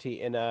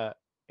minority in a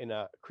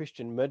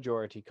Christian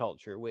majority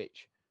culture,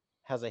 which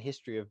has a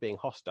history of being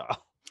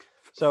hostile.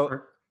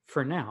 So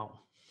for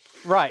now,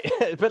 right,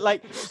 but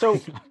like so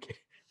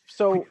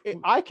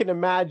I can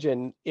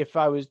imagine if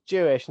I was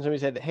Jewish and somebody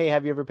said, "Hey,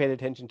 have you ever paid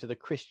attention to the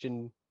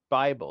Christian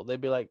Bible?"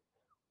 They'd be like,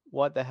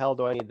 "What the hell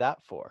do I need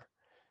that for?"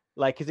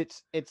 Like,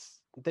 because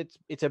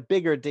it's a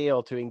bigger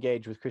deal to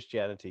engage with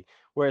Christianity,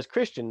 whereas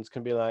Christians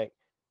can be like,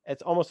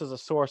 it's almost as a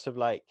source of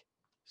like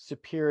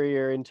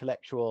superior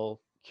intellectual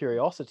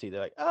curiosity.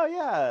 They're like, "Oh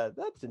yeah,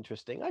 that's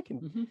interesting.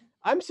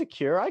 I'm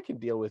secure. I can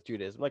deal with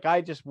Judaism." Like,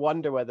 I just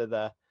wonder whether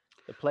the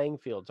playing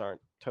fields aren't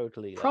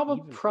totally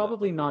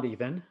probably not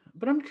even.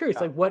 But I'm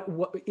curious, like, what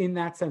in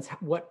that sense,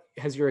 what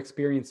has your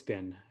experience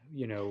been?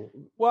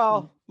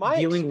 Well, my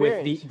dealing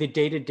experience with the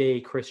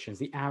day-to-day Christians,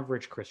 the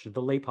average Christian,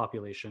 the lay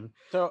population.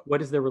 So,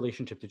 what is their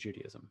relationship to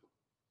Judaism?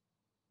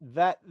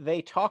 That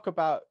they talk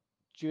about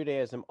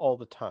Judaism all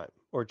the time,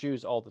 or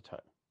Jews all the time,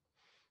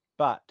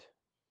 but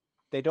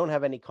they don't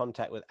have any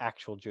contact with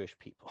actual Jewish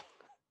people.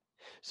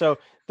 So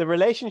the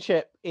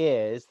relationship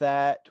is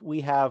that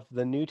we have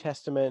the New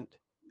Testament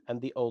and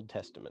the Old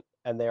Testament,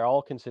 and they're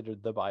all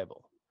considered the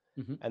Bible.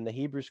 Mm-hmm. And the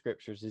Hebrew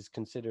Scriptures is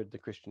considered the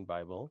Christian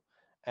Bible,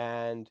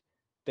 and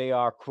they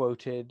are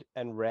quoted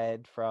and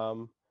read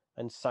from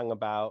and sung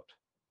about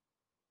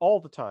all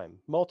the time,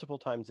 multiple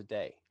times a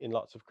day in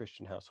lots of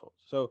Christian households.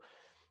 So,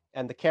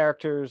 and the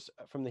characters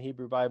from the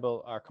Hebrew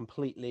Bible are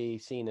completely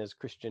seen as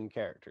Christian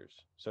characters.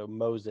 So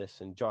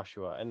Moses and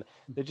Joshua, and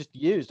they're just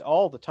used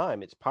all the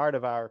time. It's part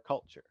of our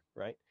culture,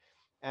 right?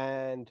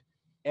 And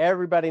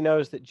everybody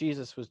knows that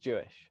Jesus was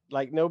Jewish.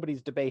 Like,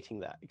 nobody's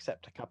debating that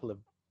except a couple of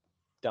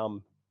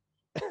dumb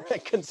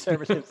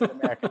conservatives in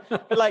America.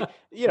 But like,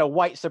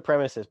 white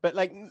supremacists. But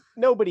like,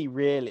 nobody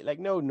really, like,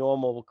 no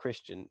normal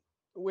Christian.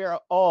 We're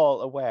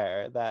all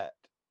aware that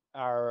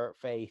our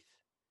faith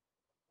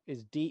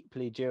is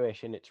deeply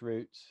Jewish in its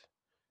roots,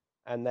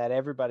 and that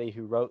everybody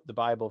who wrote the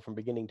Bible from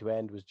beginning to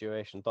end was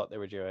Jewish and thought they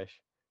were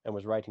Jewish and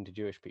was writing to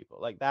Jewish people.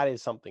 Like, that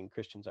is something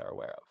Christians are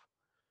aware of.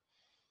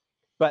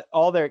 But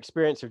all their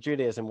experience of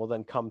Judaism will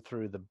then come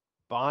through the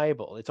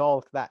Bible. It's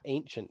all that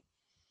ancient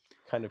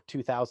kind of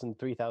 2,000,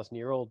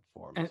 3,000-year-old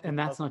form. And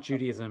that's not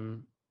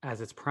Judaism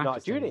as it's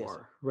practiced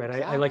anymore, right?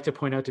 Exactly. I like to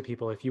point out to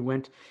people, if you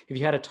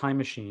had a time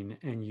machine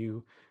and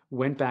you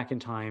went back in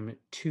time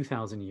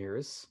 2,000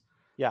 years,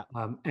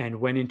 and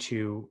went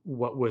into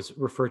what was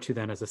referred to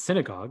then as a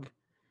synagogue,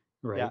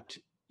 right?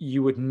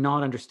 You would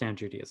not understand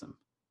Judaism.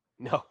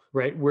 No.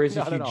 Right? Whereas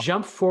if you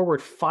jump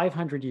forward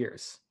 500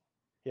 years,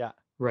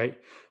 right,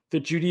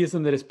 the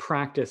Judaism that is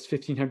practiced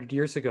 1,500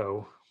 years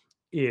ago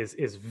is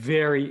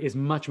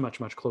much, much,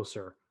 much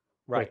closer,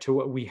 right, to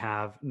what we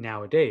have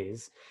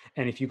nowadays.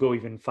 And if you go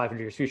even 500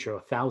 years future,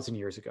 1,000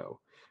 years ago,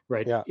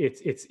 right,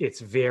 it's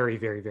very,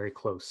 very, very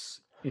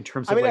close in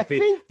terms of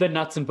the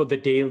nuts and bolts,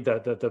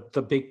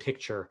 the big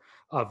picture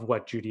of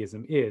what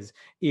Judaism is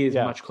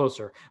much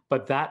closer.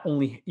 But that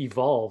only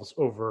evolves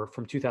over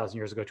from 2,000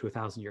 years ago to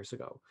 1,000 years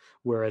ago.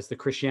 Whereas the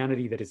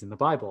Christianity that is in the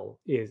Bible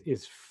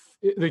is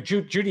the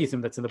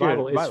Judaism that's in the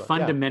Bible is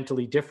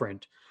fundamentally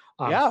different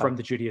from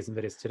the Judaism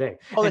that is today.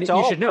 And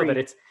you should know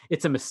that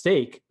it's a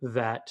mistake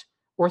that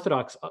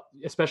Orthodox,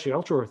 especially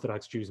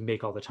ultra-Orthodox Jews,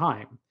 make all the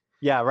time.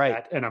 Yeah,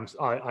 right. And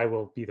I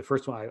will be the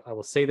first one. I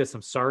will say this.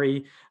 I'm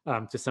sorry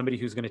to somebody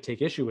who's going to take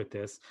issue with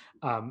this.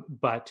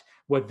 But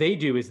what they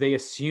do is they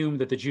assume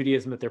that the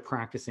Judaism that they're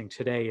practicing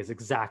today is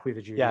exactly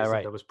the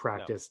Judaism that was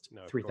practiced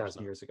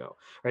 3,000 years ago,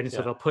 right? And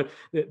so they'll put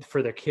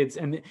for their kids,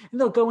 and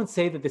they'll go and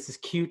say that this is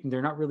cute, and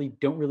they're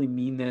don't really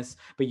mean this.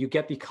 But you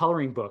get the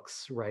coloring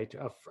books, right,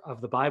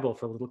 of the Bible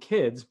for little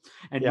kids,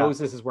 and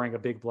Moses is wearing a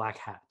big black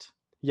hat.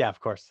 Yeah,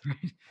 of course.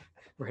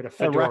 Right, a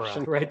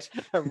fedora, right?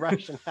 A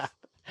Russian hat.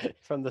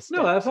 From the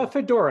a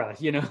fedora,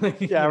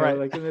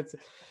 Like it's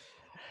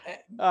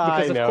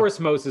because of course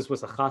Moses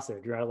was a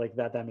chassid, right? Like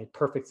that made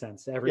perfect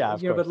sense to everyone.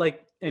 But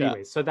like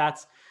anyway, so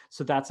that's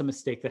a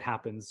mistake that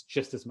happens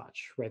just as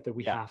much, right? That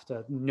we have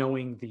to,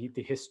 knowing the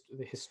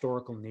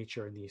historical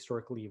nature and the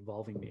historically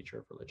evolving nature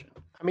of religion.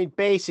 I mean,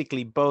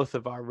 basically both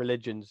of our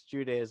religions,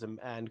 Judaism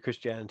and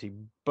Christianity,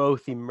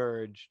 both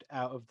emerged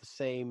out of the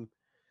same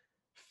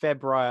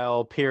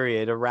febrile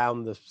period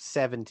around the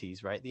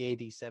 70s, right? The AD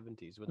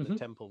 70s, when the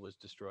temple was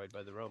destroyed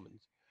by the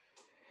Romans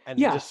and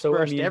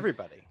dispersed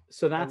everybody.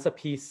 So that's a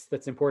piece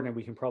that's important, and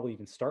we can probably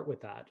even start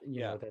with that. You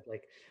know, that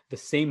like the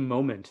same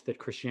moment that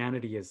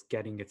Christianity is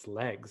getting its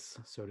legs,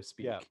 so to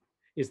speak,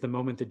 is the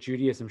moment that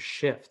Judaism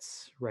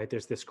shifts, right?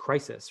 There's this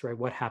crisis, right?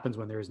 What happens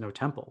when there is no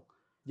temple?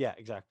 Yeah,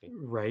 exactly.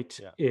 Right.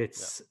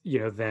 It's,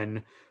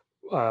 then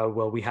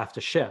we have to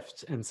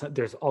shift. And so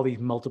there's all these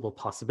multiple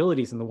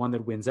possibilities. And the one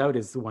that wins out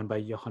is the one by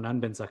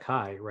Yohanan ben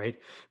Zakkai, right?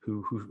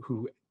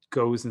 Who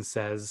goes and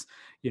says,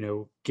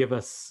 give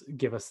us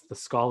the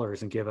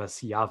scholars and give us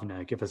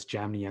Yavne, give us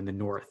Jamnia in the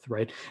north,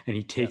 right? And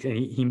he takes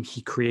and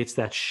he creates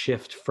that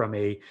shift from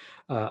a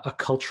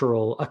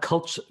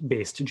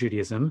cult-based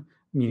Judaism,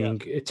 meaning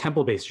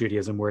temple-based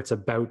Judaism, where it's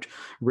about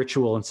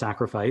ritual and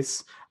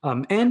sacrifice.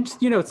 And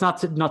it's not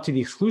to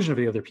the exclusion of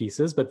the other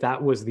pieces, but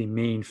that was the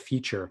main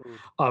feature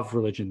of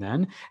religion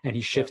then. And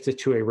he shifts it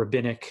to a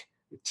rabbinic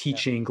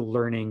teaching,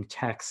 learning,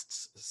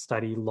 texts,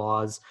 study,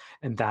 laws,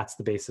 and that's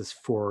the basis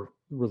for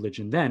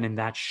religion then. And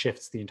that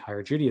shifts the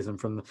entire Judaism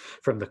from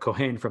the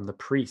Kohen, from the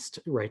priest,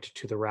 right,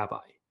 to the rabbi.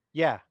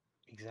 Yeah,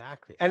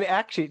 exactly. And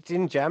actually, it's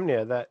in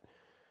Jamnia that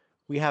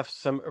we have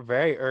some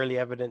very early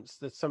evidence,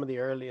 that some of the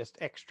earliest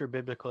extra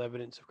biblical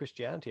evidence of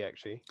Christianity,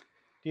 actually.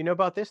 Do you know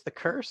about this? The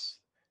curse?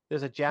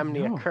 There's a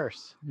Jamnia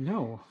curse.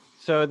 No.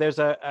 So there's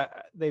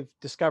they've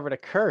discovered a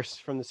curse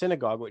from the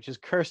synagogue, which is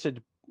cursed.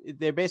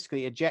 They're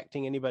basically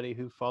ejecting anybody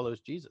who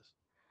follows Jesus.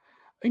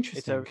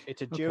 Interesting.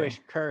 It's a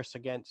Jewish curse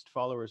against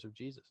followers of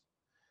Jesus.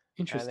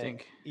 Interesting.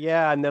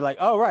 And they're like,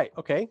 oh, right.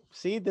 Okay.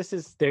 See,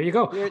 there you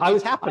go.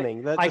 It's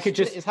happening.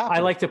 I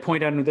like to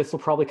point out, and this will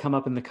probably come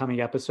up in the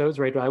coming episodes,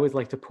 right? But I always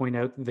like to point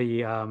out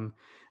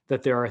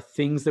that there are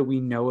things that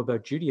we know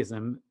about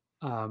Judaism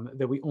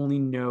that we only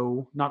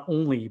know,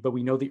 but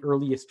we know the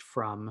earliest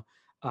from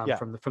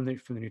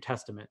the New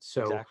Testament.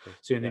 So, exactly.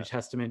 So in the New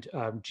Testament,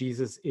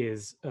 Jesus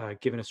is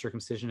given a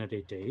circumcision at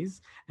 8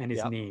 days and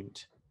is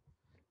named,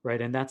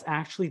 right? And that's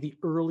actually the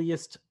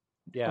earliest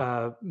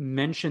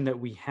mention that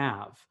we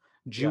have,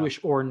 Jewish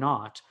or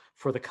not,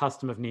 for the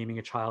custom of naming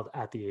a child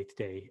at the 8th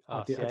day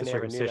of the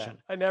circumcision.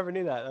 I never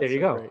knew that. There you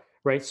go. Great.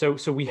 Right.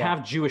 So we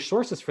have Jewish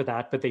sources for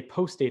that, but they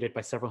post-date it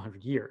by several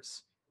hundred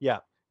years. Yeah.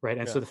 Right.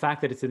 And so the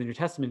fact that it's in the New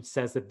Testament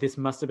says that this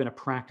must have been a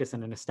practice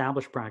and an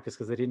established practice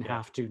because they didn't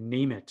have to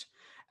name it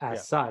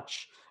as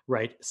such,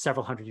 right,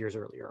 several hundred years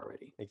earlier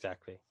already.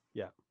 Exactly.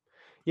 Yeah.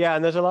 Yeah.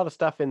 And there's a lot of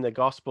stuff in the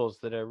Gospels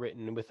that are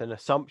written with an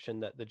assumption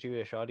that the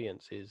Jewish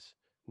audience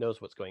knows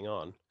what's going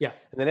on. Yeah.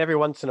 And then every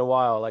once in a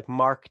while, like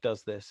Mark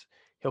does this,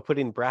 he'll put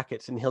in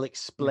brackets and he'll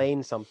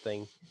explain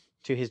something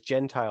to his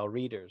Gentile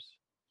readers.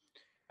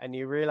 And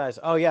you realize,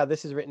 oh yeah,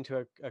 this is written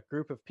to a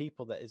group of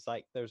people that is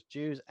like there's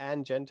Jews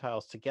and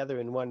Gentiles together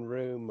in one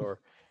room,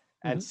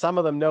 and some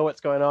of them know what's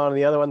going on and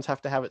the other ones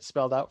have to have it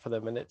spelled out for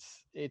them. And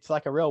it's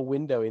like a real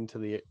window into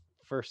the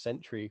first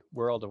century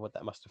world of what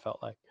that must have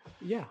felt like.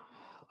 Yeah.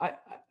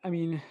 I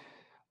mean,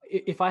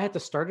 if I had to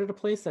start at a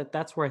place,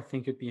 that's where I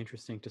think it'd be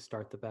interesting to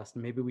start the best.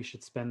 And maybe we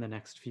should spend the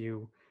next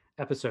few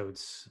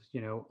episodes,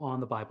 on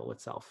the Bible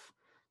itself.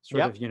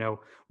 Sort of,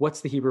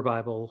 what's the Hebrew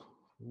Bible?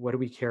 What do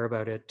we care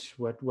about it?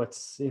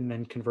 What's and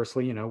then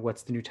conversely,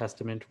 what's the New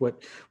Testament?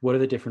 What are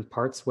the different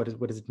parts? What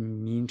does it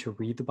mean to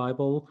read the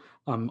Bible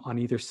on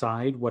either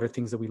side? What are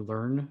things that we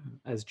learn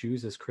as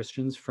Jews, as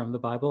Christians from the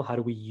Bible? How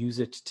do we use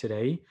it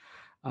today?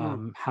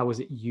 How was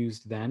it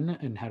used then?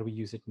 And how do we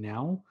use it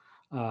now?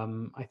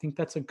 I think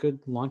that's a good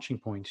launching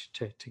point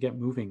to get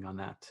moving on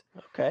that.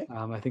 Okay.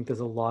 I think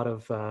there's a lot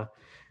of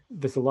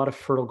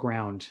fertile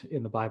ground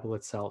in the Bible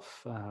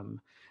itself.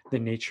 The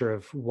nature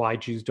of why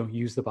Jews don't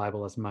use the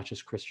Bible as much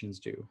as Christians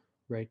do,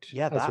 right?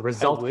 Yeah, as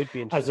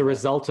a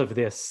result of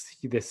this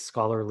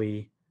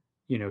scholarly,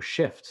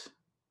 shift.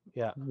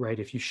 Yeah. Right.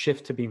 If you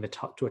shift to being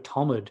to a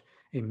Talmud,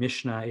 a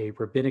Mishnah, a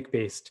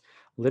rabbinic-based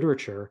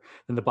literature,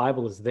 then the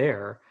Bible is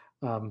there.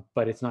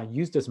 But it's not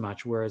used as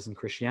much. Whereas in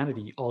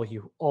Christianity,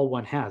 all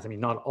one has, I mean,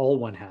 not all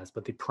one has,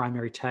 but the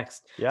primary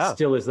text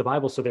still is the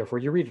Bible. So therefore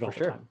you read it all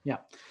the time. Yeah.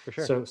 For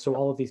sure. So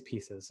all of these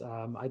pieces,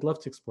 I'd love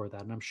to explore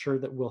that. And I'm sure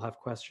that we'll have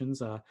questions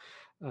that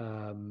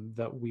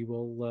we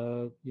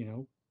will,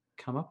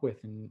 come up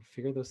with and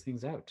figure those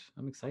things out.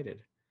 I'm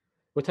excited.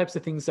 What types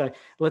of things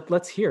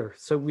let's hear.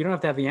 So we don't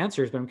have to have the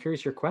answers, but I'm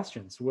curious your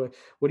questions.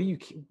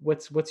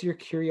 What's your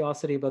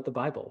curiosity about the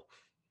Bible,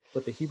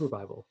 about the Hebrew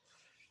Bible?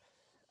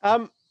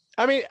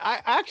 I mean,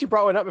 I actually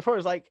brought one up before.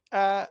 It was like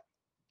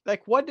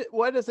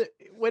what is it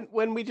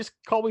when we just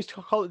always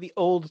call it the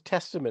Old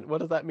Testament?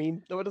 What does that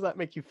mean? What does that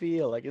make you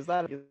feel? Like, is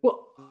that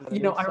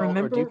I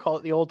remember. Or do you call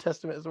it the Old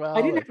Testament as well?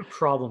 I didn't have a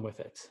problem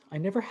with it. I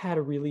never had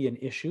an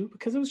issue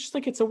because it was just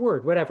like it's a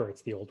word, whatever.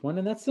 It's the old one,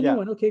 and that's the new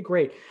one. Okay,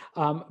 great.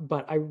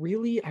 But I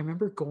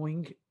remember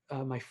going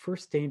my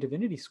first day in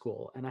divinity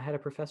school, and I had a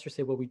professor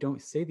say, "Well, we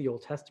don't say the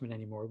Old Testament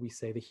anymore. We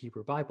say the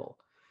Hebrew Bible."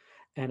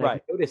 And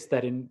I noticed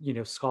that in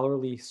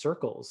scholarly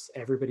circles,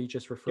 everybody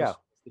just refers to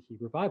the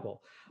Hebrew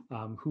Bible.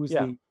 Who's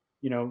the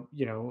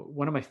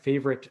one of my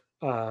favorite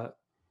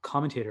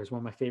commentators, one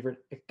of my favorite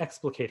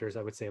explicators,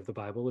 I would say, of the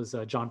Bible is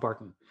John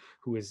Barton,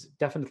 who is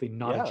definitely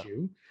not a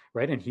Jew,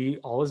 right? And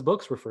all his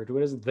books refer to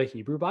it as the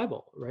Hebrew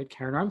Bible, right?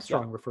 Karen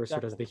Armstrong refers to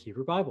it as the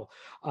Hebrew Bible.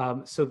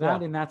 So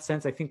that in that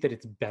sense, I think that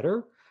it's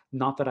better.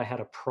 Not that I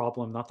had a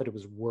problem, not that it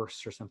was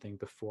worse or something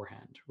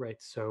beforehand,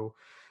 right? So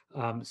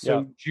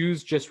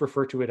Jews just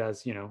refer to it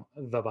as,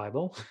 the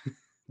Bible.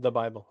 The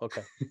Bible.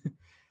 Okay.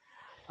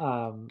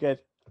 Good.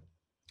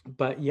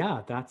 But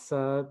yeah, that's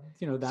So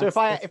that's if the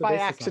I basis on it.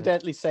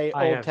 accidentally say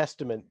I Old have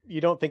Testament,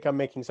 you don't think I'm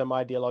making some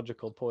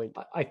ideological point?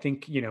 I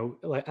think,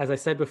 like as I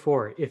said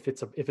before, if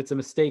it's a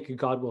mistake,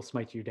 God will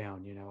smite you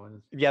down,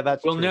 and Yeah,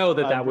 that's we'll true. know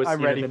that was,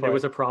 I'm ready then there for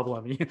was it. a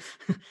problem.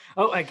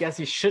 Oh, I guess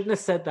he shouldn't have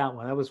said that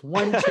one. That was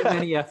one too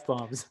many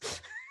F-bombs.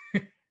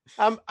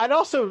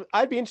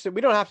 I'd be interested.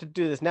 We don't have to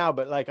do this now,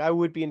 but like, I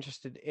would be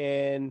interested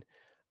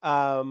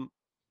um,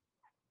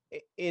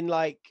 in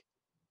like,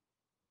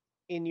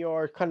 in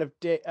your kind of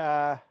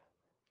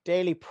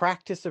daily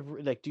practice of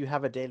like, do you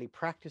have a daily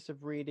practice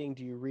of reading?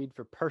 Do you read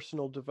for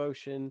personal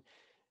devotion?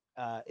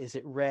 Is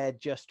it read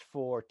just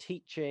for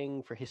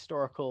teaching, for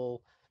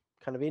historical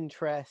kind of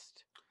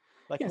interest?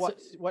 Like, Yeah, so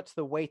what's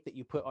the weight that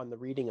you put on the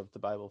reading of the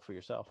Bible for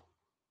yourself?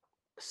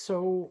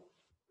 so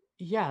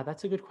yeah,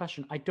 that's a good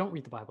question. I don't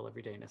read the Bible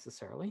every day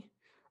necessarily.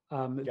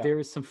 Yeah, There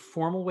is some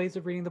formal ways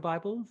of reading the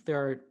Bible. There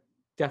are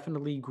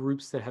definitely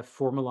groups that have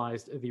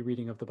formalized the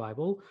reading of the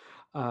Bible,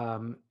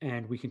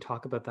 and we can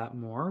talk about that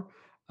more.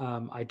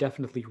 I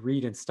definitely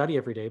read and study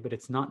every day, but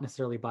it's not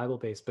necessarily Bible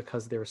based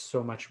because there's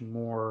so much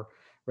more.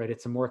 Right,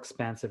 it's a more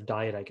expansive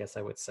diet, I guess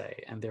I would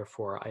say, and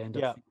therefore I end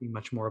up yeah, thinking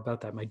much more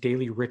about that. My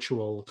daily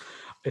ritual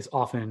is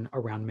often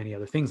around many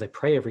other things. I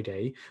pray every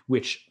day,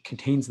 which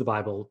contains the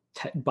Bible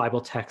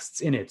texts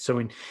in it.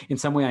 So in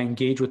some way, I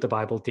engage with the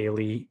Bible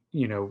daily.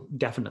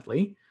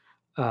 Definitely,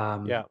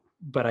 yeah.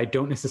 but I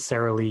don't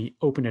necessarily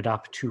open it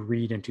up to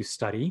read and to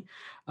study.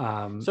 So,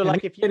 And we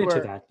like, can get into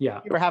that. Yeah,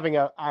 if you were having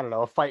a, I don't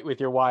know, a fight with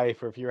your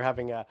wife, or if you're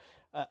having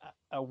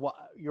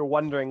you're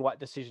wondering what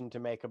decision to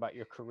make about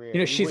your career,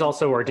 you she's wouldn't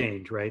also sort of think,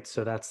 ordained, right?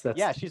 So that's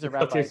yeah, she's a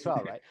rabbi as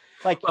well, right?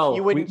 Like, you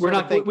well, wouldn't we're sort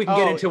of not. think, We can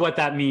get oh, into what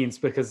that means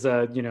because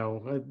oh,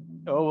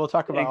 we'll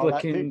talk about all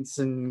that too. Anglicans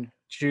and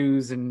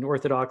Jews and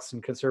Orthodox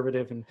and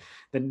conservative and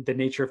the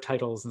nature of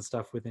titles and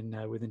stuff within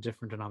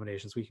different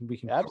denominations.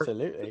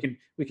 Absolutely.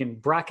 We can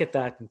bracket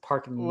that and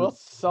park and We'll move.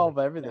 solve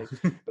everything.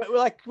 But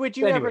like, would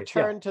you ever Anyways,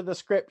 yeah. turn to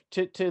the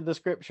to the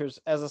scriptures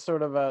as a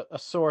sort of a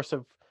source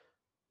of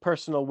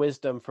personal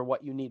wisdom for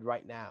what you need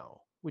right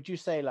now? Would you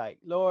say, like,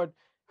 Lord,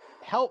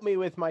 help me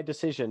with my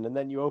decision, and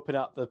then you open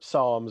up the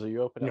Psalms or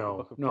you open up the No,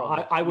 book of no,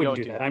 Proverbs? I You wouldn't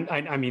don't do do that.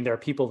 that. I mean, there are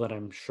people that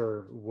I'm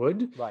sure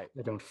would. Right.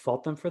 I don't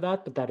fault them for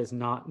that, but that is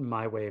not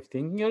my way of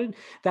thinking of it.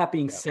 That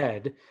being Yeah.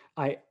 said,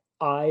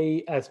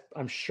 as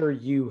I'm sure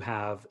you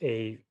have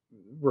a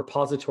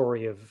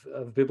repository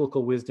of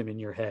biblical wisdom in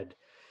your head,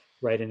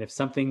 right? And if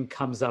something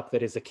comes up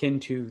that is akin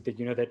to that,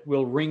 that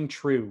will ring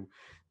true,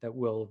 that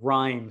will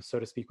rhyme, so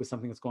to speak, with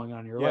something that's going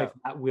on in your Yeah. life,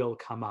 that will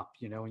come up,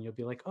 and you'll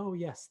be like, oh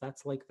yes,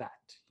 that's like that.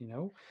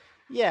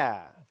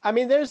 Yeah. I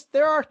mean,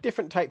 there are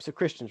different types of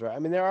Christians, right? I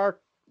mean, there are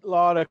a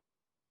lot of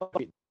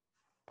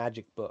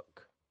magic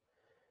book.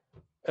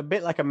 A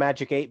bit like a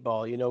magic 8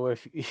 ball,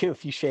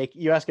 if you shake,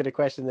 you ask it a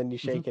question, then you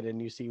shake it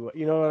and you see what,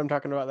 what I'm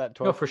talking about, that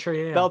toy. No, for sure.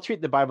 Yeah. They'll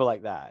treat the Bible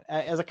like that,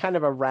 as a kind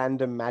of a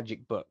random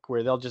magic book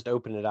where they'll just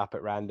open it up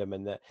at random.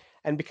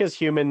 And because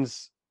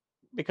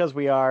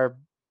we are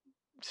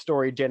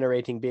story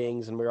generating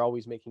beings and we're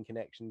always making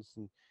connections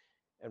and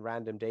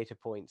random data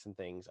points and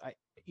things,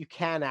 you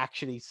can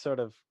actually sort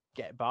of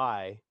get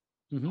by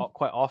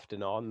quite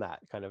often on that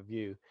kind of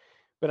view.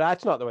 But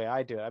that's not the way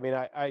I do it. I mean,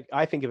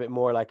 I think of it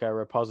more like a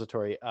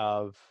repository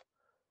of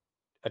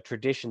a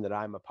tradition that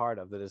I'm a part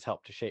of that has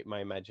helped to shape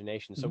my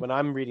imagination. So when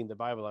I'm reading the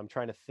Bible, I'm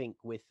trying to think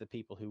with the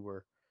people who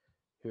are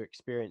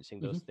experiencing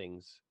those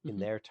things in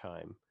their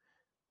time.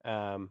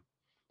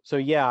 So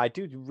yeah, I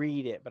do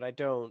read it, but I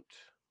don't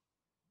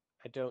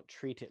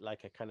treat it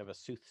like a kind of a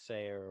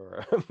soothsayer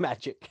or a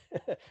magic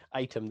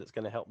item that's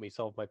going to help me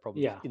solve my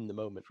problems in the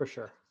moment. For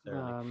sure.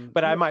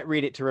 But I might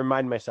read it to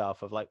remind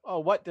myself of, like, oh,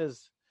 what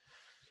does.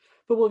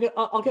 But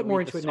I'll get more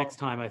into it next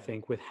time, I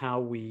think, with how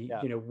we,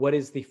 what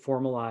is the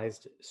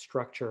formalized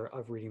structure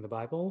of reading the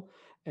Bible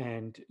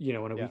and,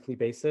 on a weekly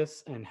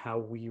basis, and how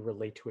we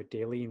relate to it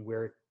daily and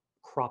where it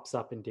crops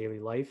up in daily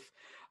life,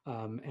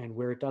 and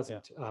where it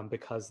doesn't,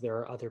 because there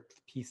are other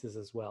pieces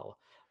as well.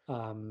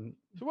 So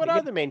what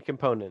are the main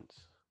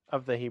components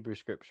of the Hebrew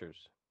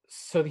Scriptures?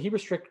 So the Hebrew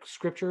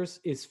Scriptures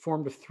is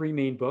formed of 3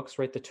 main books,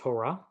 right? The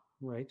Torah,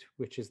 right,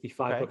 which is the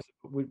 5 books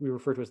we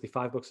refer to as the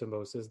 5 books of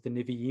Moses. The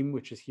Nevi'im,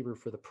 which is Hebrew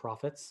for the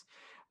prophets,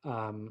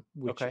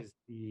 which is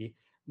the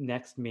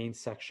next main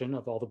section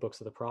of all the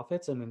books of the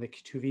prophets. And then the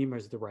Ketuvim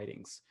is the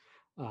writings,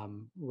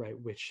 right,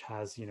 which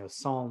has,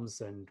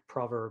 Psalms and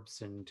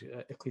Proverbs and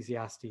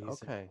Ecclesiastes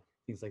and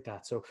things like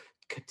that. So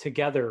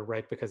together,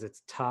 right, because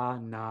it's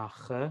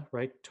Tanakh,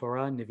 right,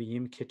 Torah,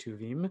 Nevi'im,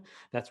 Ketuvim,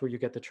 that's where you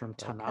get the term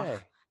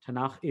Tanakh.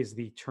 Tanakh is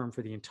the term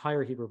for the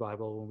entire Hebrew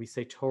Bible. When we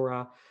say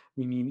Torah,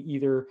 we mean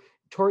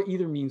Torah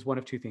either means one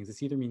of 2 things.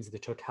 It either means the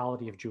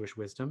totality of Jewish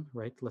wisdom,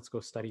 right? Let's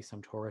go study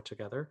some Torah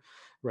together,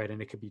 right?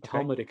 And it could be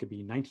Talmud, it could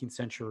be 19th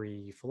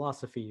century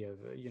philosophy of,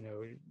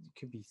 it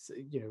could be,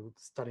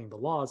 studying the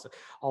laws,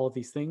 all of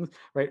these things,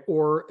 right?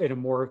 Or in a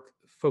more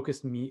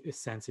focused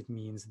sense, it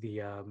means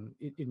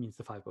it means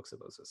the 5 books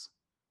of Moses.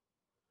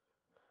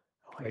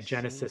 Right?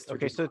 Genesis.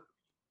 Okay, so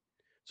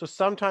So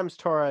sometimes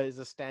Torah is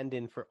a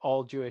stand-in for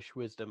all Jewish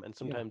wisdom, and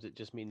sometimes it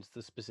just means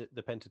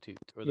the Pentateuch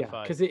or the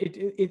five. because it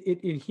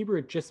in Hebrew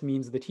it just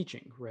means the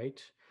teaching,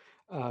 right?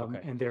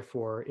 And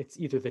therefore it's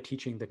either the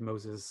teaching that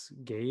Moses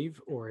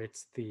gave, or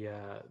it's the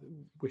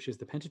which is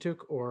the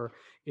Pentateuch, or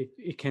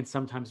it can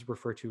sometimes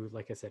refer to,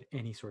 like I said,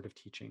 any sort of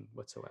teaching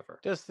whatsoever.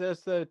 Does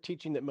the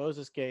teaching that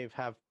Moses gave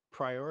have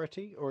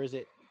priority, or is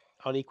it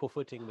on equal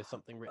footing with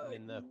something written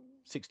in the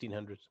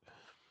 1600s?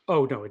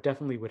 Oh no, it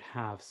definitely would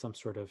have some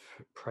sort of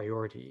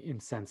priority in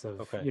sense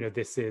of,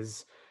 this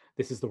is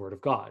the word of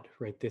God,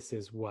 right? This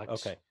is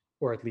what,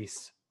 or at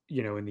least,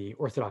 in the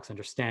Orthodox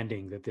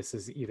understanding, that this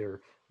is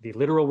either the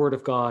literal word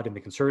of God, and the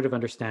conservative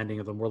understanding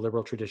of the more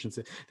liberal traditions,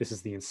 this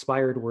is the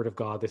inspired word of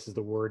God. This is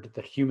the word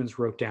that humans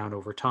wrote down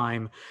over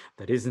time,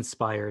 that is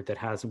inspired, that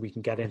has, and we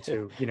can get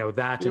into,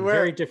 that in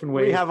very different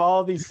ways. We have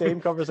all these same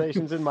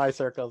conversations in my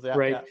circles. Yeah.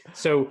 Right.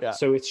 Yeah.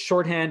 So it's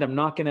shorthand. I'm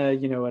not going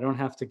to, I don't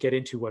have to get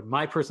into what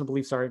my personal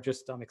beliefs are.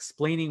 I'm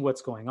explaining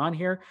what's going on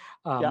here.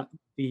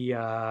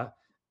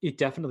 It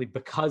definitely,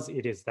 because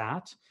it is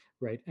that,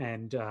 right.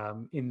 And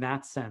in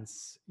that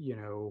sense,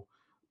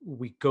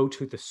 we go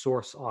to the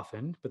source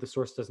often, but the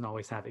source doesn't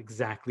always have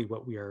exactly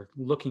what we are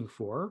looking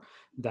for.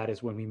 That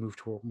is when we move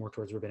more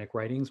towards rabbinic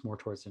writings, more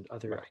towards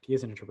other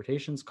ideas and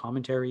interpretations,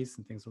 commentaries,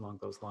 and things along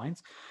those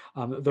lines.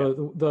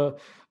 The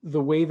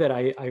way that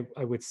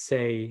I would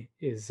say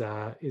is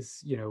and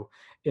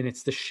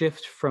it's the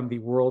shift from the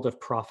world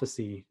of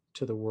prophecy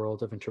to the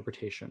world of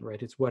interpretation,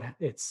 right? It's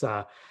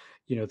the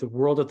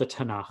world of the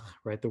Tanakh,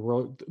 right? The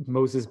world,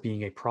 Moses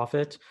being a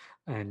prophet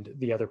and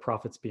the other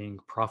prophets being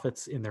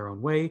prophets in their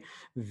own way.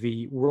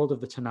 The world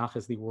of the Tanakh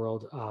is the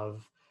world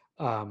of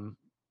the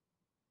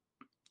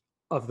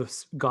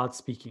God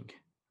speaking,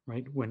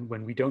 right?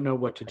 When we don't know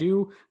what to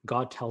do,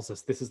 God tells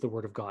us this is the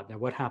word of God. Now,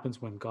 what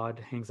happens when God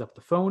hangs up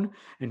the phone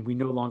and we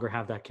no longer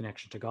have that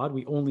connection to God?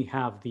 We only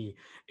have the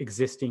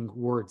existing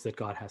words that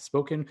God has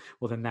spoken.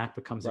 Well, then that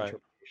becomes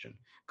interpretation.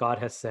 God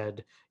has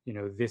said,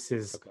 this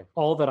is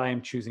all that I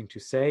am choosing to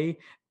say.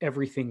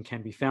 Everything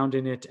can be found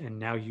in it, and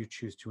now you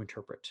choose to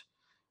interpret.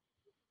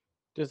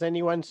 Does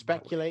anyone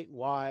speculate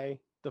why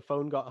the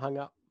phone got hung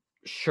up?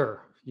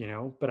 Sure,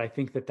 but I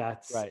think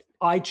that's right.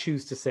 I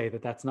choose to say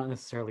that that's not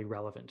necessarily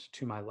relevant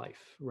to my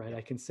life, right?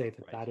 I can say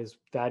that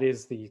that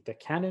is the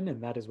canon,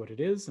 and that is what it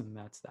is, and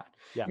that's that.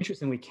 Yeah.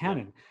 Interestingly,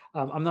 canon.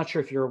 Yeah. I'm not sure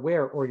if you're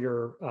aware, or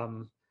you're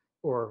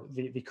or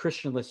the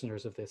Christian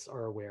listeners of this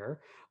are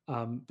aware,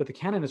 but the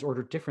canon is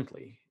ordered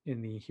differently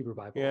in the Hebrew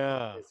Bible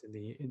than it is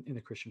in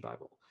the Christian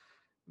Bible.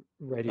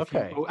 Right.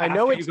 I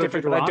know it's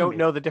different, but I don't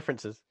know the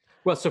differences.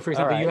 Well, so for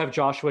example, you have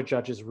Joshua,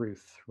 Judges,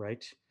 Ruth,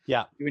 right?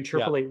 Yeah. You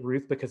interpolate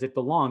Ruth because it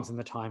belongs in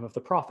the time of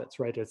the prophets,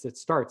 right? As it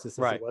starts, as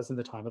it was in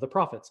the time of the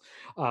prophets.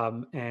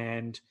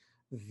 And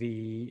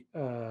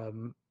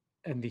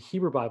the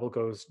Hebrew Bible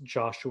goes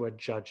Joshua,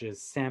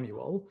 Judges,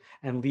 Samuel,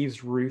 and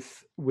leaves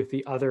Ruth with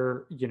the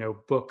other,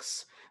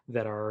 books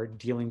that are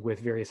dealing with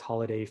various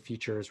holiday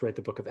features, right?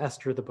 The book of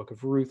Esther, the book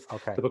of Ruth,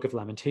 the book of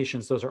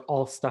Lamentations. Those are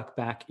all stuck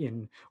back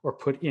in, or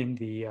put in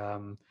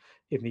the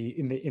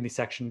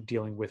section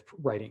dealing with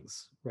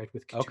writings, right?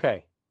 With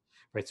Ketuvim.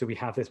 Right, so we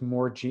have this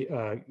more,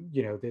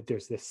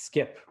 there's this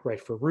skip, right,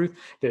 for Ruth.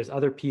 There's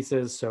other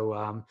pieces.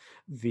 So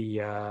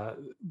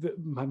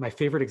my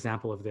favorite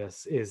example of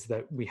this is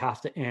that we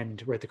have to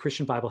end, right? The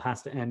Christian Bible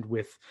has to end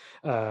with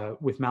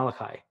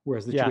Malachi,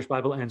 whereas the Jewish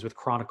Bible ends with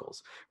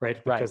Chronicles,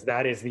 right? Because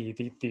that is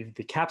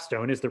the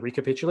capstone, is the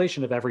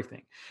recapitulation of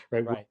everything,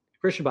 right? With the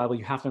Christian Bible,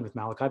 you have to end with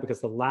Malachi,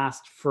 because the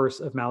last verse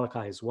of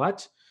Malachi is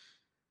what?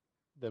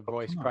 The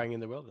voice crying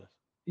in the wilderness.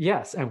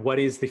 Yes, and what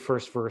is the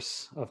first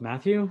verse of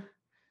Matthew?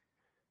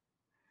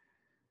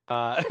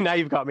 Now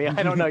you've got me.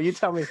 I don't know. You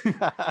tell me. You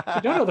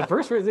don't know the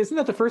first verse? Isn't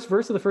that the first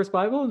verse of the first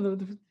Bible?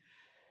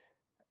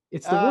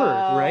 It's the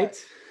word, right?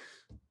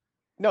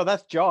 No,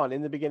 that's John.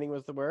 In the beginning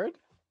was the word.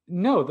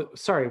 No,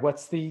 sorry.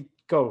 What's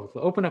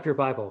open up your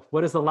Bible.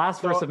 What is the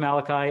last verse of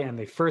Malachi and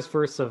the first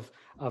verse of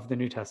the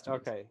New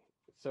Testament? Okay.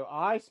 So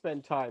I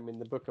spend time in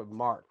the book of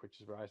Mark, which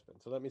is where I spend.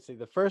 So let me see.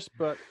 The first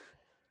book.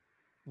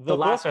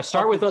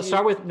 Start with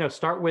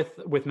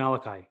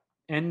Malachi.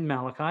 End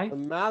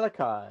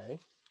Malachi.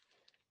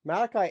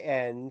 Malachi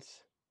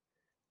ends,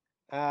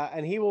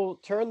 and he will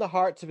turn the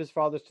hearts of his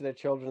fathers to their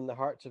children, and the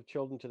hearts of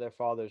children to their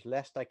fathers,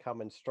 lest I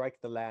come and strike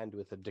the land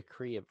with a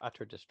decree of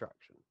utter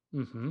destruction.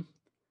 Mm-hmm.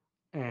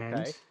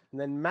 And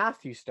then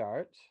Matthew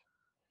starts,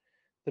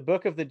 the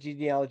book of the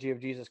genealogy of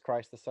Jesus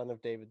Christ, the son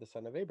of David, the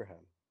son of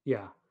Abraham.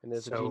 Yeah. And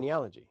there's a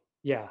genealogy.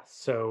 Yeah.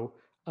 So,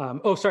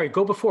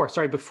 go before.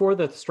 Sorry, before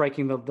the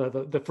striking,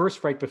 the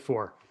first right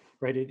before,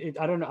 right?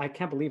 I don't know. I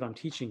can't believe I'm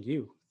teaching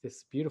you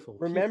this beautiful.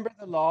 Remember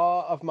the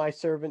law of my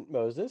servant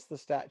Moses, the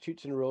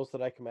statutes and rules that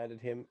I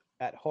commanded him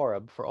at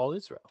Horeb for all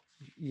Israel.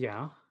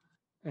 Yeah.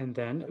 And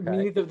then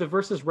the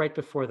verses right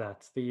before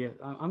that.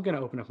 I'm going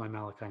to open up my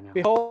Malachi now.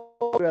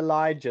 Behold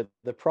Elijah,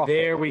 the prophet.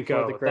 There we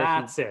go.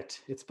 That's it.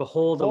 It's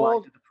behold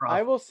Elijah, the prophet.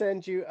 I will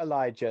send you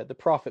Elijah, the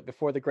prophet,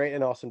 before the great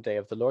and awesome day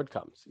of the Lord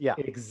comes. Yeah.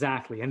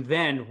 Exactly. And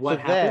then what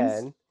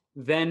happens?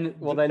 Then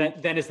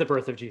is the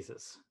birth of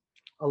Jesus.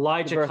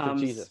 Elijah birth of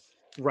comes, Jesus.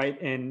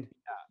 right? And,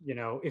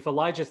 if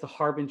Elijah is the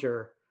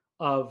harbinger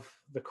of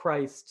the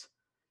Christ,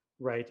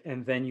 right?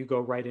 And then you go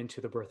right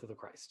into the birth of the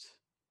Christ.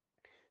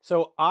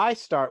 So I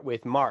start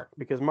with Mark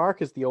because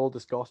Mark is the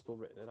oldest gospel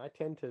written, and I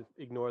tend to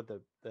ignore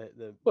the.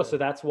 Well, so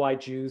that's why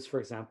Jews, for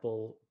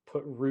example,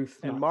 put Ruth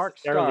And not Mark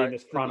necessarily in starts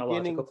this the chronological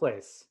beginning.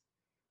 place.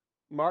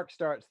 Mark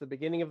starts the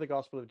beginning of the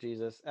gospel of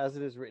Jesus as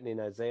it is written in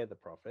Isaiah the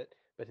prophet,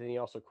 but then he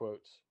also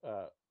quotes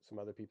some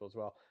other people as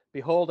well.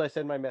 Behold, I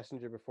send my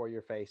messenger before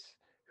your face,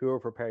 who will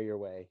prepare your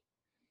way.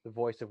 The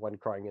voice of one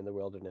crying in the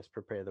wilderness,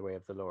 prepare the way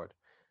of the Lord.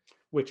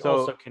 Which So,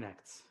 also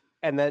connects.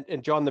 And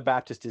John the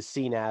Baptist is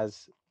seen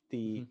as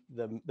the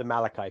Mm-hmm. the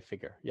Malachi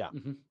figure. Yeah.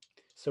 Mm-hmm.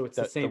 So it's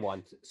the same. The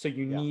one. So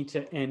you need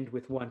to end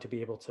with one to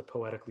be able to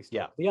poetically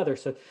start Yeah. the other.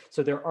 So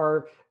there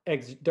are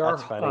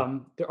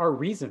there are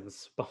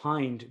reasons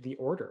behind the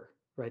order,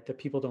 right? That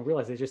people don't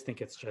realize. They just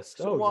think it's just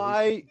So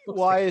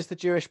why is the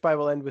Jewish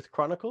Bible end with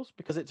Chronicles?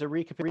 Because it's a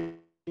recapitulation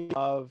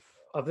of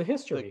the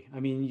history. I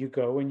mean, you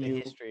go and you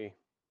history,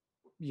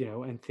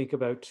 and think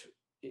about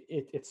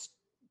it.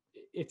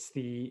 It's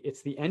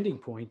the ending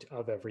point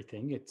of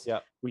everything.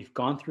 We've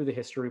gone through the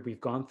history,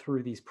 we've gone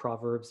through these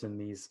proverbs and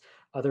these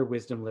other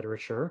wisdom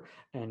literature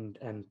and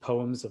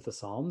poems of the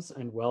Psalms,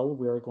 and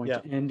we're going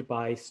to end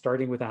by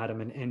starting with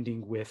Adam and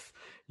ending with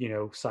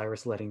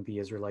Cyrus letting the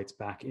Israelites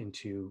back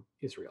into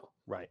Israel.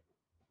 Right.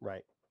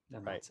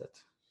 And that's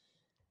it.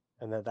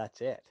 And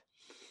that's it.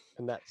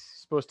 And that's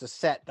supposed to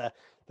set the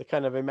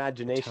kind of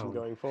imagination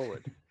going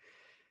forward.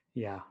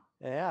 Yeah.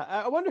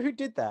 I wonder who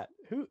did that.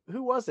 Who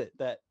was it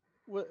that?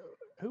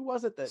 Who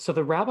was it that? So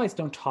the rabbis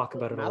don't talk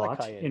about it a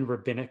lot in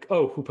rabbinic.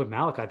 Oh, who put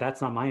Malachi?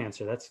 That's not my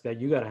answer. That's that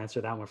you got to answer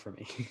that one for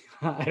me.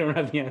 I don't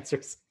have the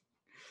answers.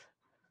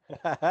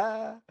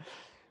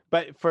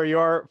 But for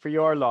your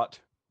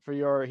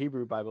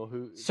Hebrew Bible,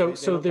 so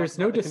there's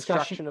no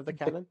discussion of the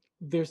canon.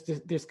 There's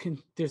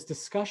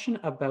discussion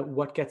about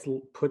what gets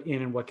put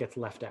in and what gets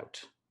left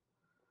out.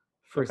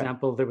 For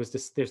example, there's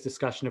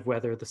discussion of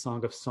whether the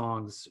Song of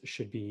Songs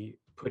should be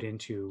put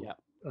into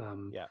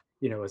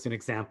as an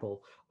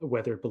example,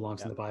 whether it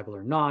belongs in the Bible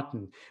or not.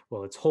 And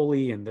it's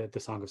holy, and the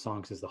Song of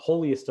Songs is the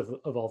holiest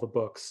of all the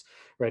books,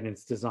 right? And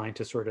it's designed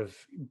to sort of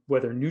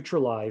whether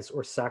neutralize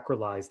or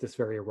sacralize this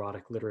very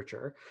erotic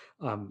literature.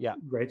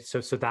 Right.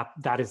 So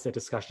that is the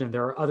discussion. And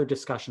there are other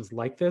discussions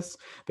like this,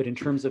 but in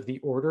terms of the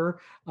order,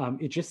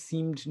 it just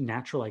seemed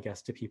natural, I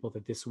guess, to people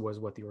that this was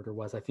what the order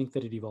was. I think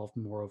that it evolved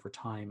more over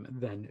time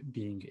than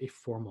being a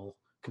formal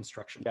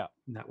construction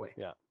in that way.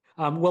 Yeah.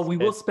 We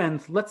will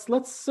spend. Let's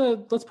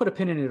put a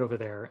pin in it over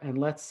there, and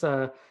let's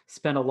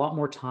spend a lot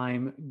more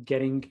time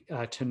getting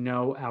to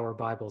know our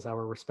Bibles,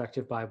 our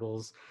respective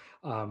Bibles,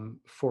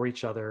 for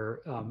each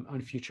other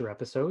on future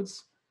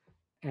episodes.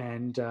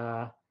 And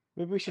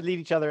maybe we should lead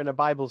each other in a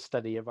Bible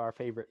study of our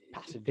favorite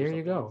passages. There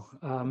you go.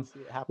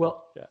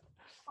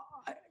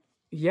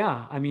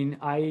 I mean,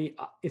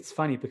 it's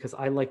funny because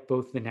I like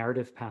both the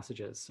narrative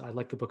passages. I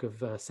like the book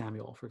of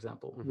Samuel, for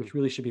example, which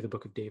really should be the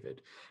book of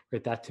David.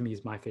 Right? That to me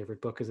is my favorite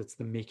book because it's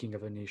the making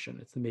of a nation.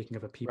 It's the making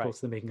of a people. Right.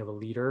 It's the making of a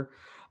leader.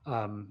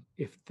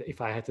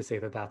 If I had to say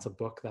that that's a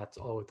book,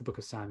 the book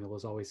of Samuel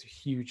is always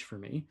huge for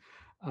me.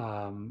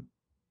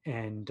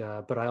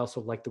 But I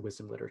also like the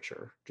wisdom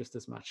literature just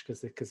as much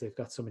because they've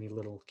got so many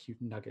little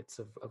cute nuggets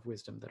of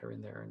wisdom that are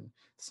in there, and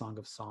Song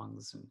of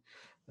Songs and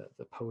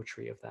the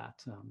poetry of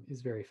that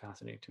is very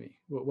fascinating to me.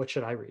 What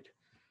should I read?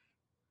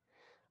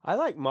 I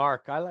like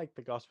Mark. I like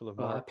the Gospel of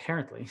Mark.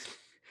 Apparently.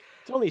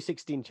 It's only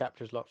 16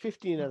 chapters long,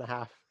 15 and a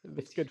half.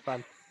 It's good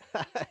fun.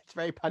 It's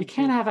very punchy. You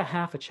can't have a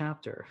half a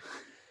chapter.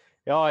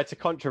 Oh, it's a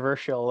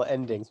controversial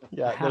ending.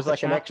 Yeah, there's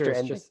like an extra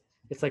ending.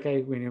 It's like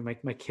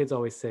my kids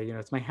always say,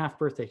 it's my half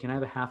birthday. Can I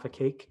have a half a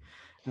cake?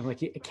 And I'm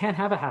like, you can't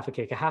have a half a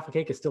cake. A half a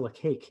cake is still a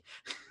cake.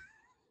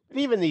 But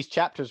even these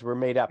chapters were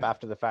made up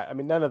after the fact. I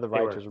mean, none of the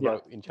writers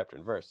wrote in chapter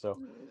and verse. So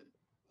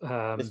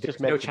it's just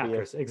no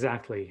chapters.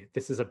 Exactly.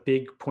 This is a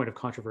big point of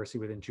controversy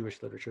within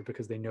Jewish literature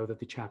because they know that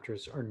the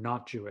chapters are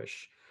not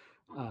Jewish.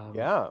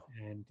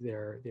 And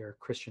they're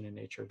Christian in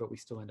nature, but we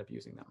still end up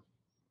using them.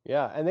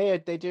 Yeah, and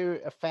they do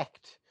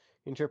affect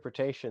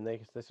interpretation.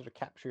 They sort of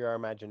capture our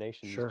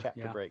imagination. Sure, these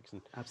chapter breaks,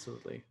 and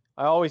absolutely.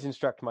 I always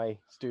instruct my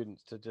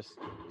students to just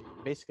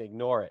basically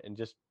ignore it and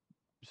just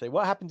say,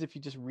 what happens if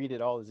you just read it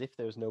all as if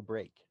there's no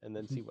break, and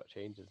then see what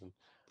changes. And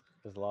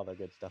there's a lot of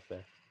good stuff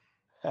there.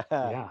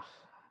 Yeah,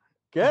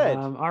 good.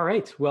 All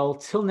right, well,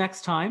 till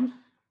next time.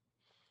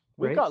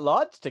 We've got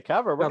lots to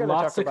cover. We're going to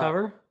talk about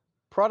cover.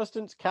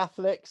 Protestants,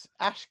 Catholics,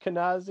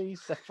 Ashkenazi,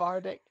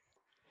 Sephardic.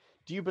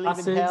 Do you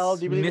believe in hell?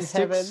 Do you believe in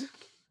heaven?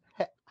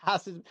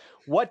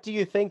 What do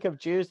you think of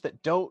Jews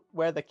that don't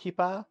wear the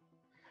kippah?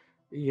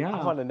 Yeah,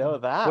 I want to know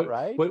that,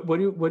 right? What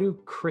do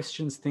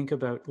Christians think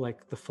about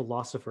like the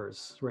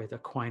philosophers, right?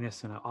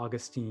 Aquinas and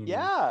Augustine.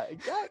 Yeah,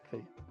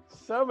 exactly.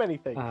 So many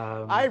things.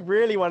 I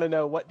really want to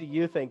know, what do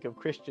you think of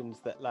Christians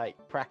that like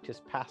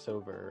practice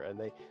Passover and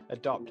they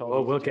adopt all?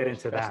 Well, we'll get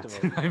Jewish into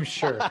festivals? that. I'm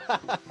sure.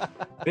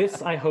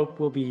 This, I hope,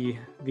 will be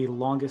the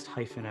longest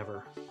hyphen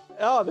ever.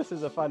 Oh, this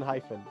is a fun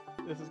hyphen.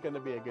 This is going to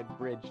be a good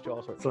bridge to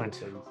all sorts Excellent.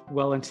 of things.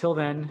 Well, until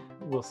then,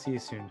 we'll see you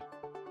soon.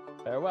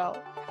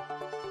 Farewell.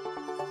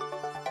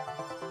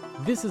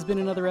 This has been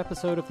another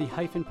episode of the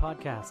Hyphen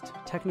Podcast.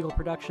 Technical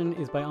production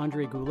is by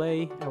Andre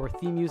Goulet. Our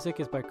theme music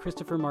is by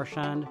Christopher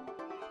Marchand.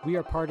 We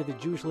are part of the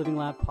Jewish Living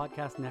Lab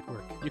Podcast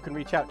Network. You can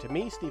reach out to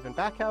me, Stephen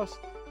Backhouse,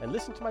 and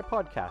listen to my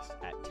podcast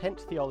at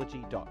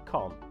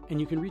tenttheology.com. And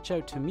you can reach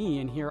out to me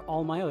and hear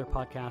all my other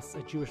podcasts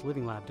at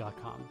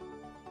jewishliving.lab.com.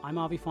 I'm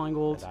Avi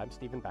Feingold. And I'm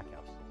Stephen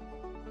Backhouse.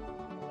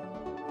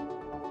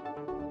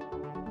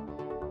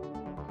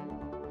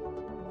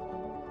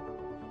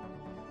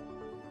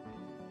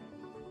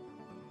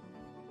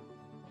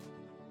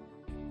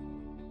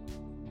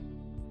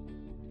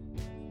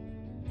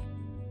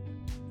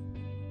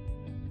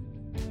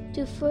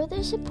 To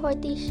further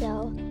support the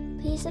show,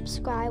 please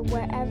subscribe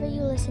wherever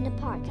you listen to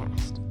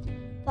podcasts.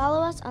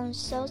 Follow us on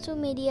social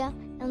media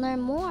and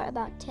learn more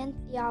about Tent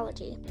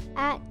Theology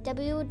at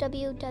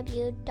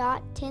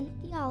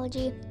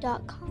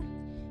www.tenttheology.com.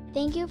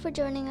 Thank you for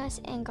joining us,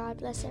 and God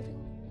bless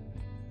everyone.